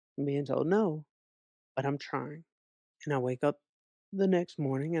 I'm being told no, but I'm trying. And I wake up the next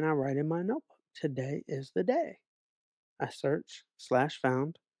morning and I write in my notebook, today is the day. I search slash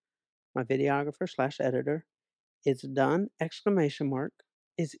found my videographer slash editor. It's done, exclamation mark.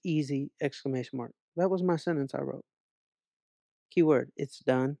 It's easy, exclamation mark. That was my sentence I wrote. Keyword, it's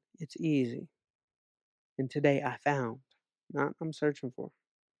done, it's easy. And today I found, not I'm searching for.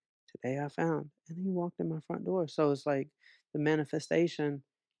 Today I found. And he walked in my front door. So it's like the manifestation,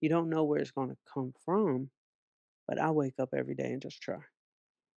 you don't know where it's going to come from, but I wake up every day and just try.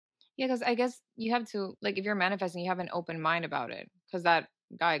 Yeah, because I guess you have to, like, if you're manifesting, you have an open mind about it. Because that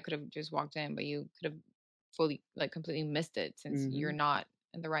guy could have just walked in, but you could have fully, like, completely missed it since you're Mhm. not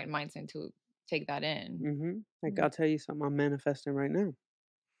in the right mindset to take that in. Mhm. Like Mm. I'll tell you something I'm manifesting right now.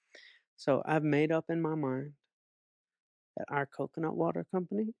 So I've made up in my mind that our coconut water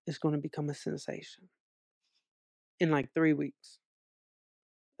company is going to become a sensation in like 3 weeks.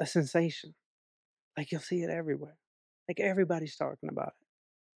 A sensation. Like you'll see it everywhere. Like everybody's talking about it.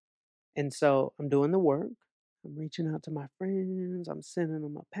 And so I'm doing the work. I'm reaching out to my friends. I'm sending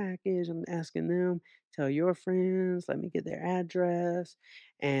them a package. I'm asking them, tell your friends, let me get their address.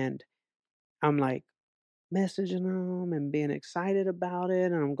 And I'm like messaging them and being excited about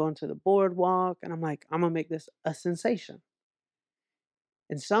it. And I'm going to the boardwalk and I'm like, I'm going to make this a sensation.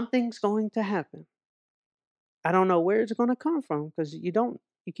 and something's going to happen. I don't know where it's gonna come from because you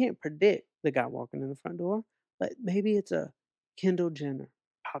can't predict the guy walking in the front door, but maybe it's a Kendall Jenner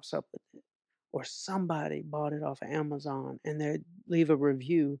pops up with it, or somebody bought it off of Amazon and they leave a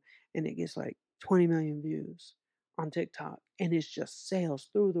review and it gets like 20 million views on TikTok and it's just sales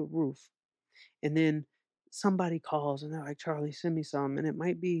through the roof. And then somebody calls and they're like, "Charlie, send me some," and it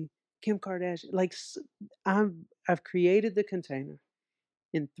might be Kim Kardashian. I've created the container.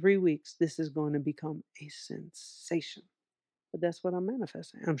 In 3 weeks, this is going to become a sensation. But that's what I'm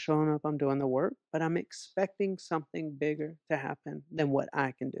manifesting. I'm showing up, I'm doing the work, but I'm expecting something bigger to happen than what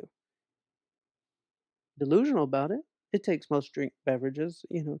I can do. Delusional about it. It takes most drink beverages,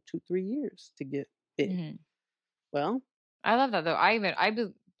 2, 3 years to get big. Mhm. Well, I love that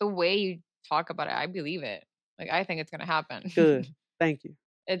though. The way you talk about it, I believe it. Like, I think it's gonna happen. good. Thank you.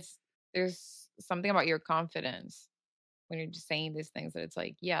 It's there's something about your confidence when you're just saying these things that it's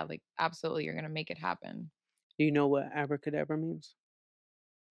like, yeah, like, absolutely, you're gonna make it happen. Do you know what abracadabra means?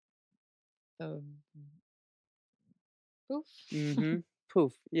 So, poof. Mm-hmm.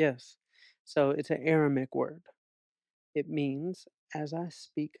 Poof. Yes. So it's an Aramic word. It means as I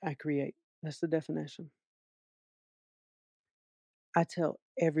speak, I create. That's the definition. I tell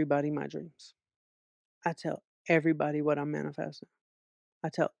everybody my dreams. I tell everybody what I'm manifesting. I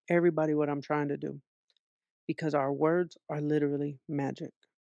tell everybody what I'm trying to do because our words are literally magic.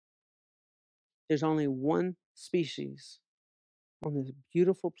 There's only one species on this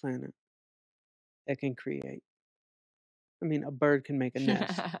beautiful planet that can create. I mean, a bird can make a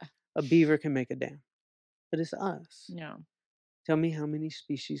nest, a beaver can make a dam, but it's us. Yeah. Tell me how many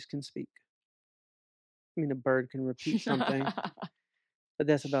species can speak. I mean, a bird can repeat something, but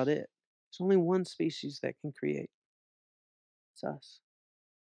that's about it. There's only one species that can create. It's us.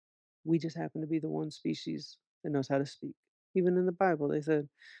 We just happen to be the one species that knows how to speak. Even in the Bible, they said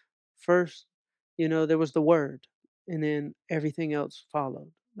first, there was the word, and then everything else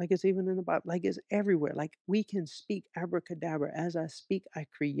followed. Like it's even in the Bible, like it's everywhere. Like we can speak abracadabra. As I speak, I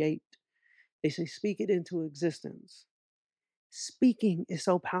create. They say, speak it into existence. Speaking is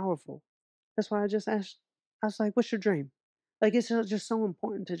so powerful. That's why I just asked, I was like, what's your dream? Like it's just so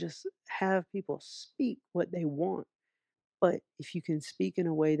important to just have people speak what they want. But if you can speak in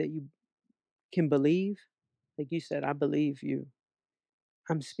a way that you can believe, like you said, I believe you.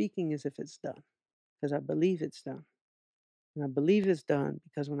 I'm speaking as if it's done because I believe it's done. And I believe it's done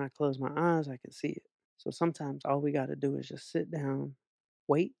because when I close my eyes, I can see it. So sometimes all we got to do is just sit down,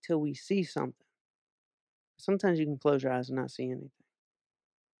 wait till we see something. Sometimes you can close your eyes and not see anything.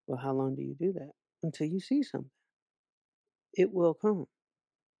 Well, how long do you do that? Until you see something. It will come.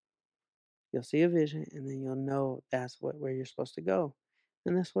 You'll see a vision and then you'll know that's where you're supposed to go.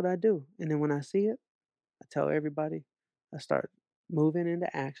 And that's what I do. And then when I see it, I tell everybody, I start moving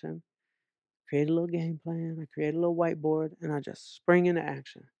into action, create a little game plan, I create a little whiteboard, and I just spring into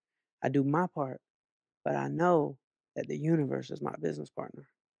action. I do my part, but I know that the universe is my business partner.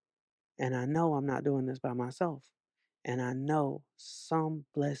 And I know I'm not doing this by myself. And I know some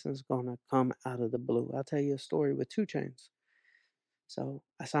blessings gonna come out of the blue. I'll tell you a story with 2 Chains. So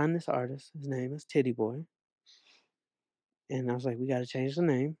I signed this artist. His name is Titty Boy. And I was like, we got to change the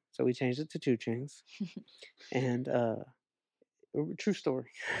name. So we changed it to 2 Chains. And true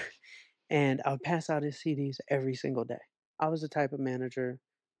story. And I would pass out his CDs every single day. I was the type of manager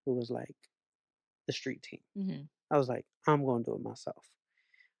who was like the street team. Mhm. I was like, I'm going to do it myself.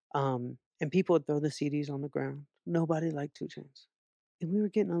 And people would throw the CDs on the ground. Nobody liked 2 Chains. And we were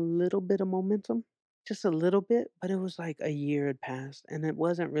getting a little bit of momentum, just a little bit, but it was like a year had passed and it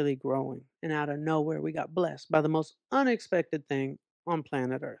wasn't really growing. And out of nowhere, we got blessed by the most unexpected thing on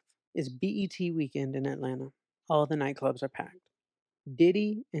planet Earth. It's BET weekend in Atlanta. All the nightclubs are packed.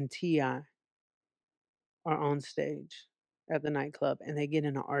 Diddy and T.I. are on stage at the nightclub and they get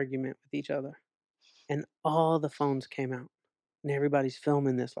in an argument with each other. And all the phones came out and everybody's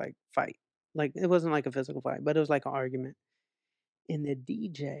filming this like fight. Like it wasn't like a physical fight, but it was like an argument. And the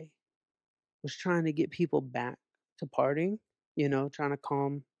DJ was trying to get people back to partying, trying to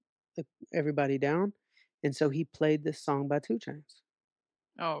calm the, everybody down. And so he played this song by 2 Chains,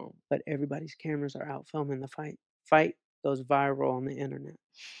 Oh. but everybody's cameras are out filming the fight. Fight goes viral on the internet.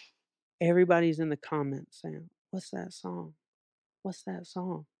 Everybody's in the comments saying, "What's that song? What's that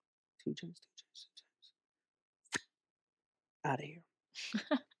song?" 2 Chains, 2 Chains, 2 Chains. Out of here.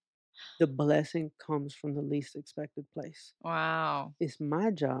 The blessing comes from the least expected place. Wow. It's my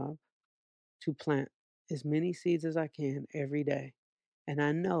job to plant as many seeds as I can every day. And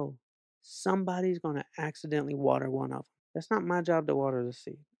I know somebody's going to accidentally water one of them. That's not my job to water the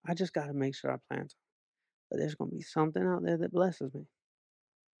seed. I just got to make sure I plant them. But there's going to be something out there that blesses me.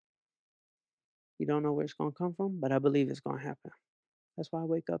 You don't know where it's gonna come from, but I believe it's gonna happen. That's why I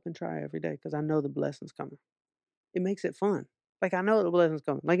wake up and try every day because I know the blessing's coming. It makes it fun. Like, I know the blessing's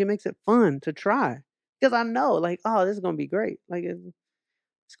coming. Like, it makes it fun to try because I know, like, "Oh, this is gonna be great." Like,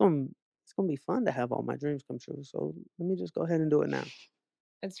 it's gonna it's gonna be fun to have all my dreams come true, so let me just go ahead and do it now.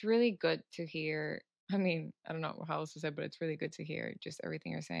 It's really good to hear. I mean, I don't know how else to say, but it's really good to hear just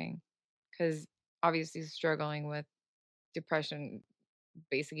everything you're saying. Because obviously, struggling with depression,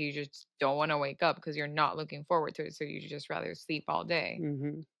 basically, you just don't want to wake up because you're not looking forward to it. So you just rather sleep all day.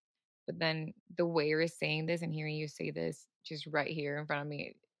 Mhm. But then the way you're saying this and hearing you say this just right here in front of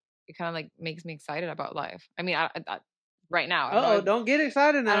me, it kind of like makes me excited about life. I mean, right now, I don't Uh-oh, know. don't get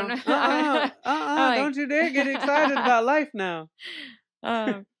excited I don't now. know. I'm like, Don't you dare get excited about life now.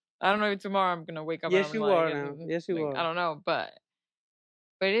 I don't know if tomorrow I'm gonna wake up and Yes, I'm you like, are now. Yes, you like are. I don't know, but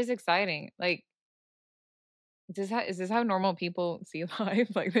it is exciting. Like, is this how normal people see life?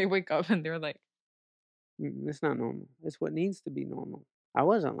 Like they wake up and they're like, It's not normal. It's what needs to be normal. I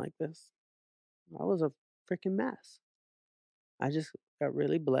wasn't like this. I was a freaking mess. I just got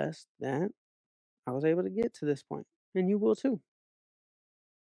really blessed that I was able to get to this point, and you will too.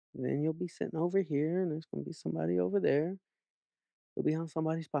 And then you'll be sitting over here, and there's gonna be somebody over there. You'll be on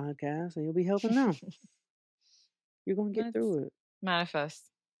somebody's podcast, and you'll be helping them. You're gonna get let's through it. manifest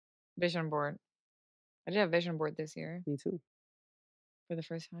vision board. I did a vision board this year Me too. for the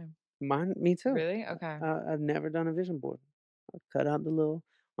first time. Me too. Really? Okay. I've never done a vision board. I cut out the little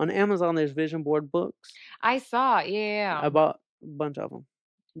on Amazon. There's vision board books. I saw. Yeah, yeah, I yeah. bought a bunch of them.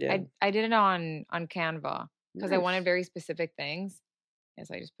 Yeah, I did it on Canva because I wanted nice, very specific things. And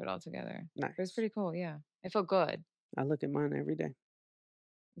so I just put it all together. It was nice. pretty cool. Yeah, it felt good. I look at mine every day.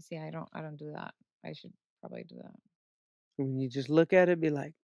 You see, I don't do that. I should probably do that. When you just look at it, be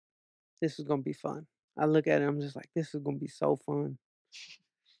like, "This is gonna be fun." I look at it, I'm just like, "This is gonna be so fun."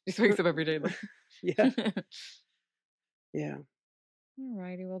 Just wakes up every day like. Yeah, yeah.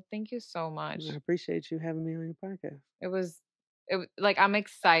 Alrighty. Well, thank you so I much. appreciate you having me on your podcast. It was like I'm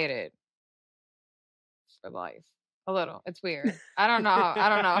excited for life. A little. It's weird. I don't know. I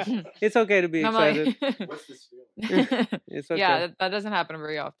don't know. It's okay to be And I'm excited. like, It's yeah, okay. that doesn't happen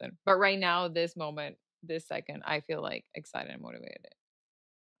very often. But right now, this moment, this second, I feel like excited and motivated.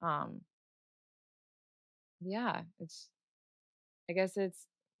 Um, yeah, I guess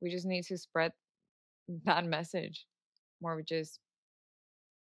we just need to spread that message more of just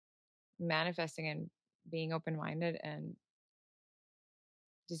manifesting and being open minded and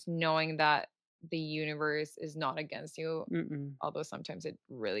just knowing that the universe is not against you, Mm-mm. although sometimes it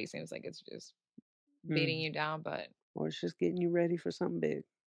really seems like it's just beating Mm. you down. But Or it's just getting you ready for something big.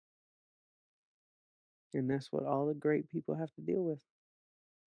 And that's what all the great people have to deal with.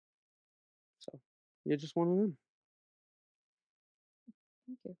 So you're just one of them.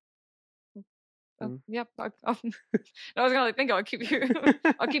 thank you. Oh, Mm. yep. I was gonna like, think I'll keep you,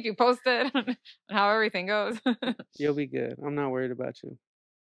 I'll keep you posted on how everything goes. I You'll be good. I'm not worried about you.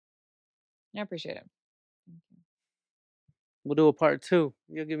 appreciate it. Thank you. We'll do a part two.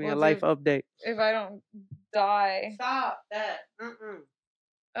 You'll give me a We'll life do update. if I don't die. Stop that.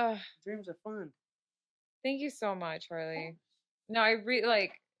 Uh, Dreams are fun. thank you so much, Harley. No, I really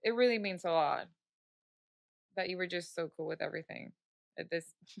like it. Really means a lot that you were just so cool with everything. At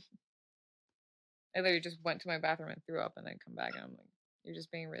this, I literally just went to my bathroom and threw up, and then come back, and I'm like, you're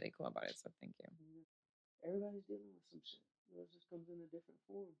just being really cool about it. So thank you. Everybody's dealing with some shit. It just comes in a different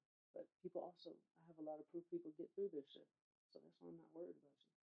form. But people also, I have a lot of proof people get through this shit. So that's why I'm not worried about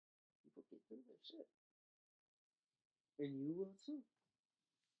you. People get through this shit. And you will too.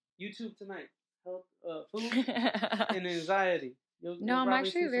 YouTube tonight. Health, food, and anxiety. No, You'll I'm probably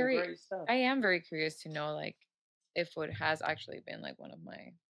actually see some great stuff. I am very curious to know like if food has actually been like one of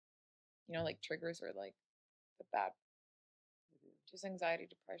my, like triggers or like the bad, just anxiety,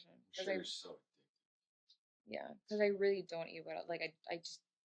 depression. Because Sugar's so yeah, because I really don't eat what like I just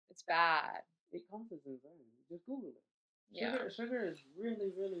it's bad. It causes anxiety. Just Google it. Yeah. Sugar is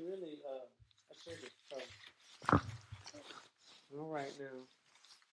really, really, really a trigger. So, all right now.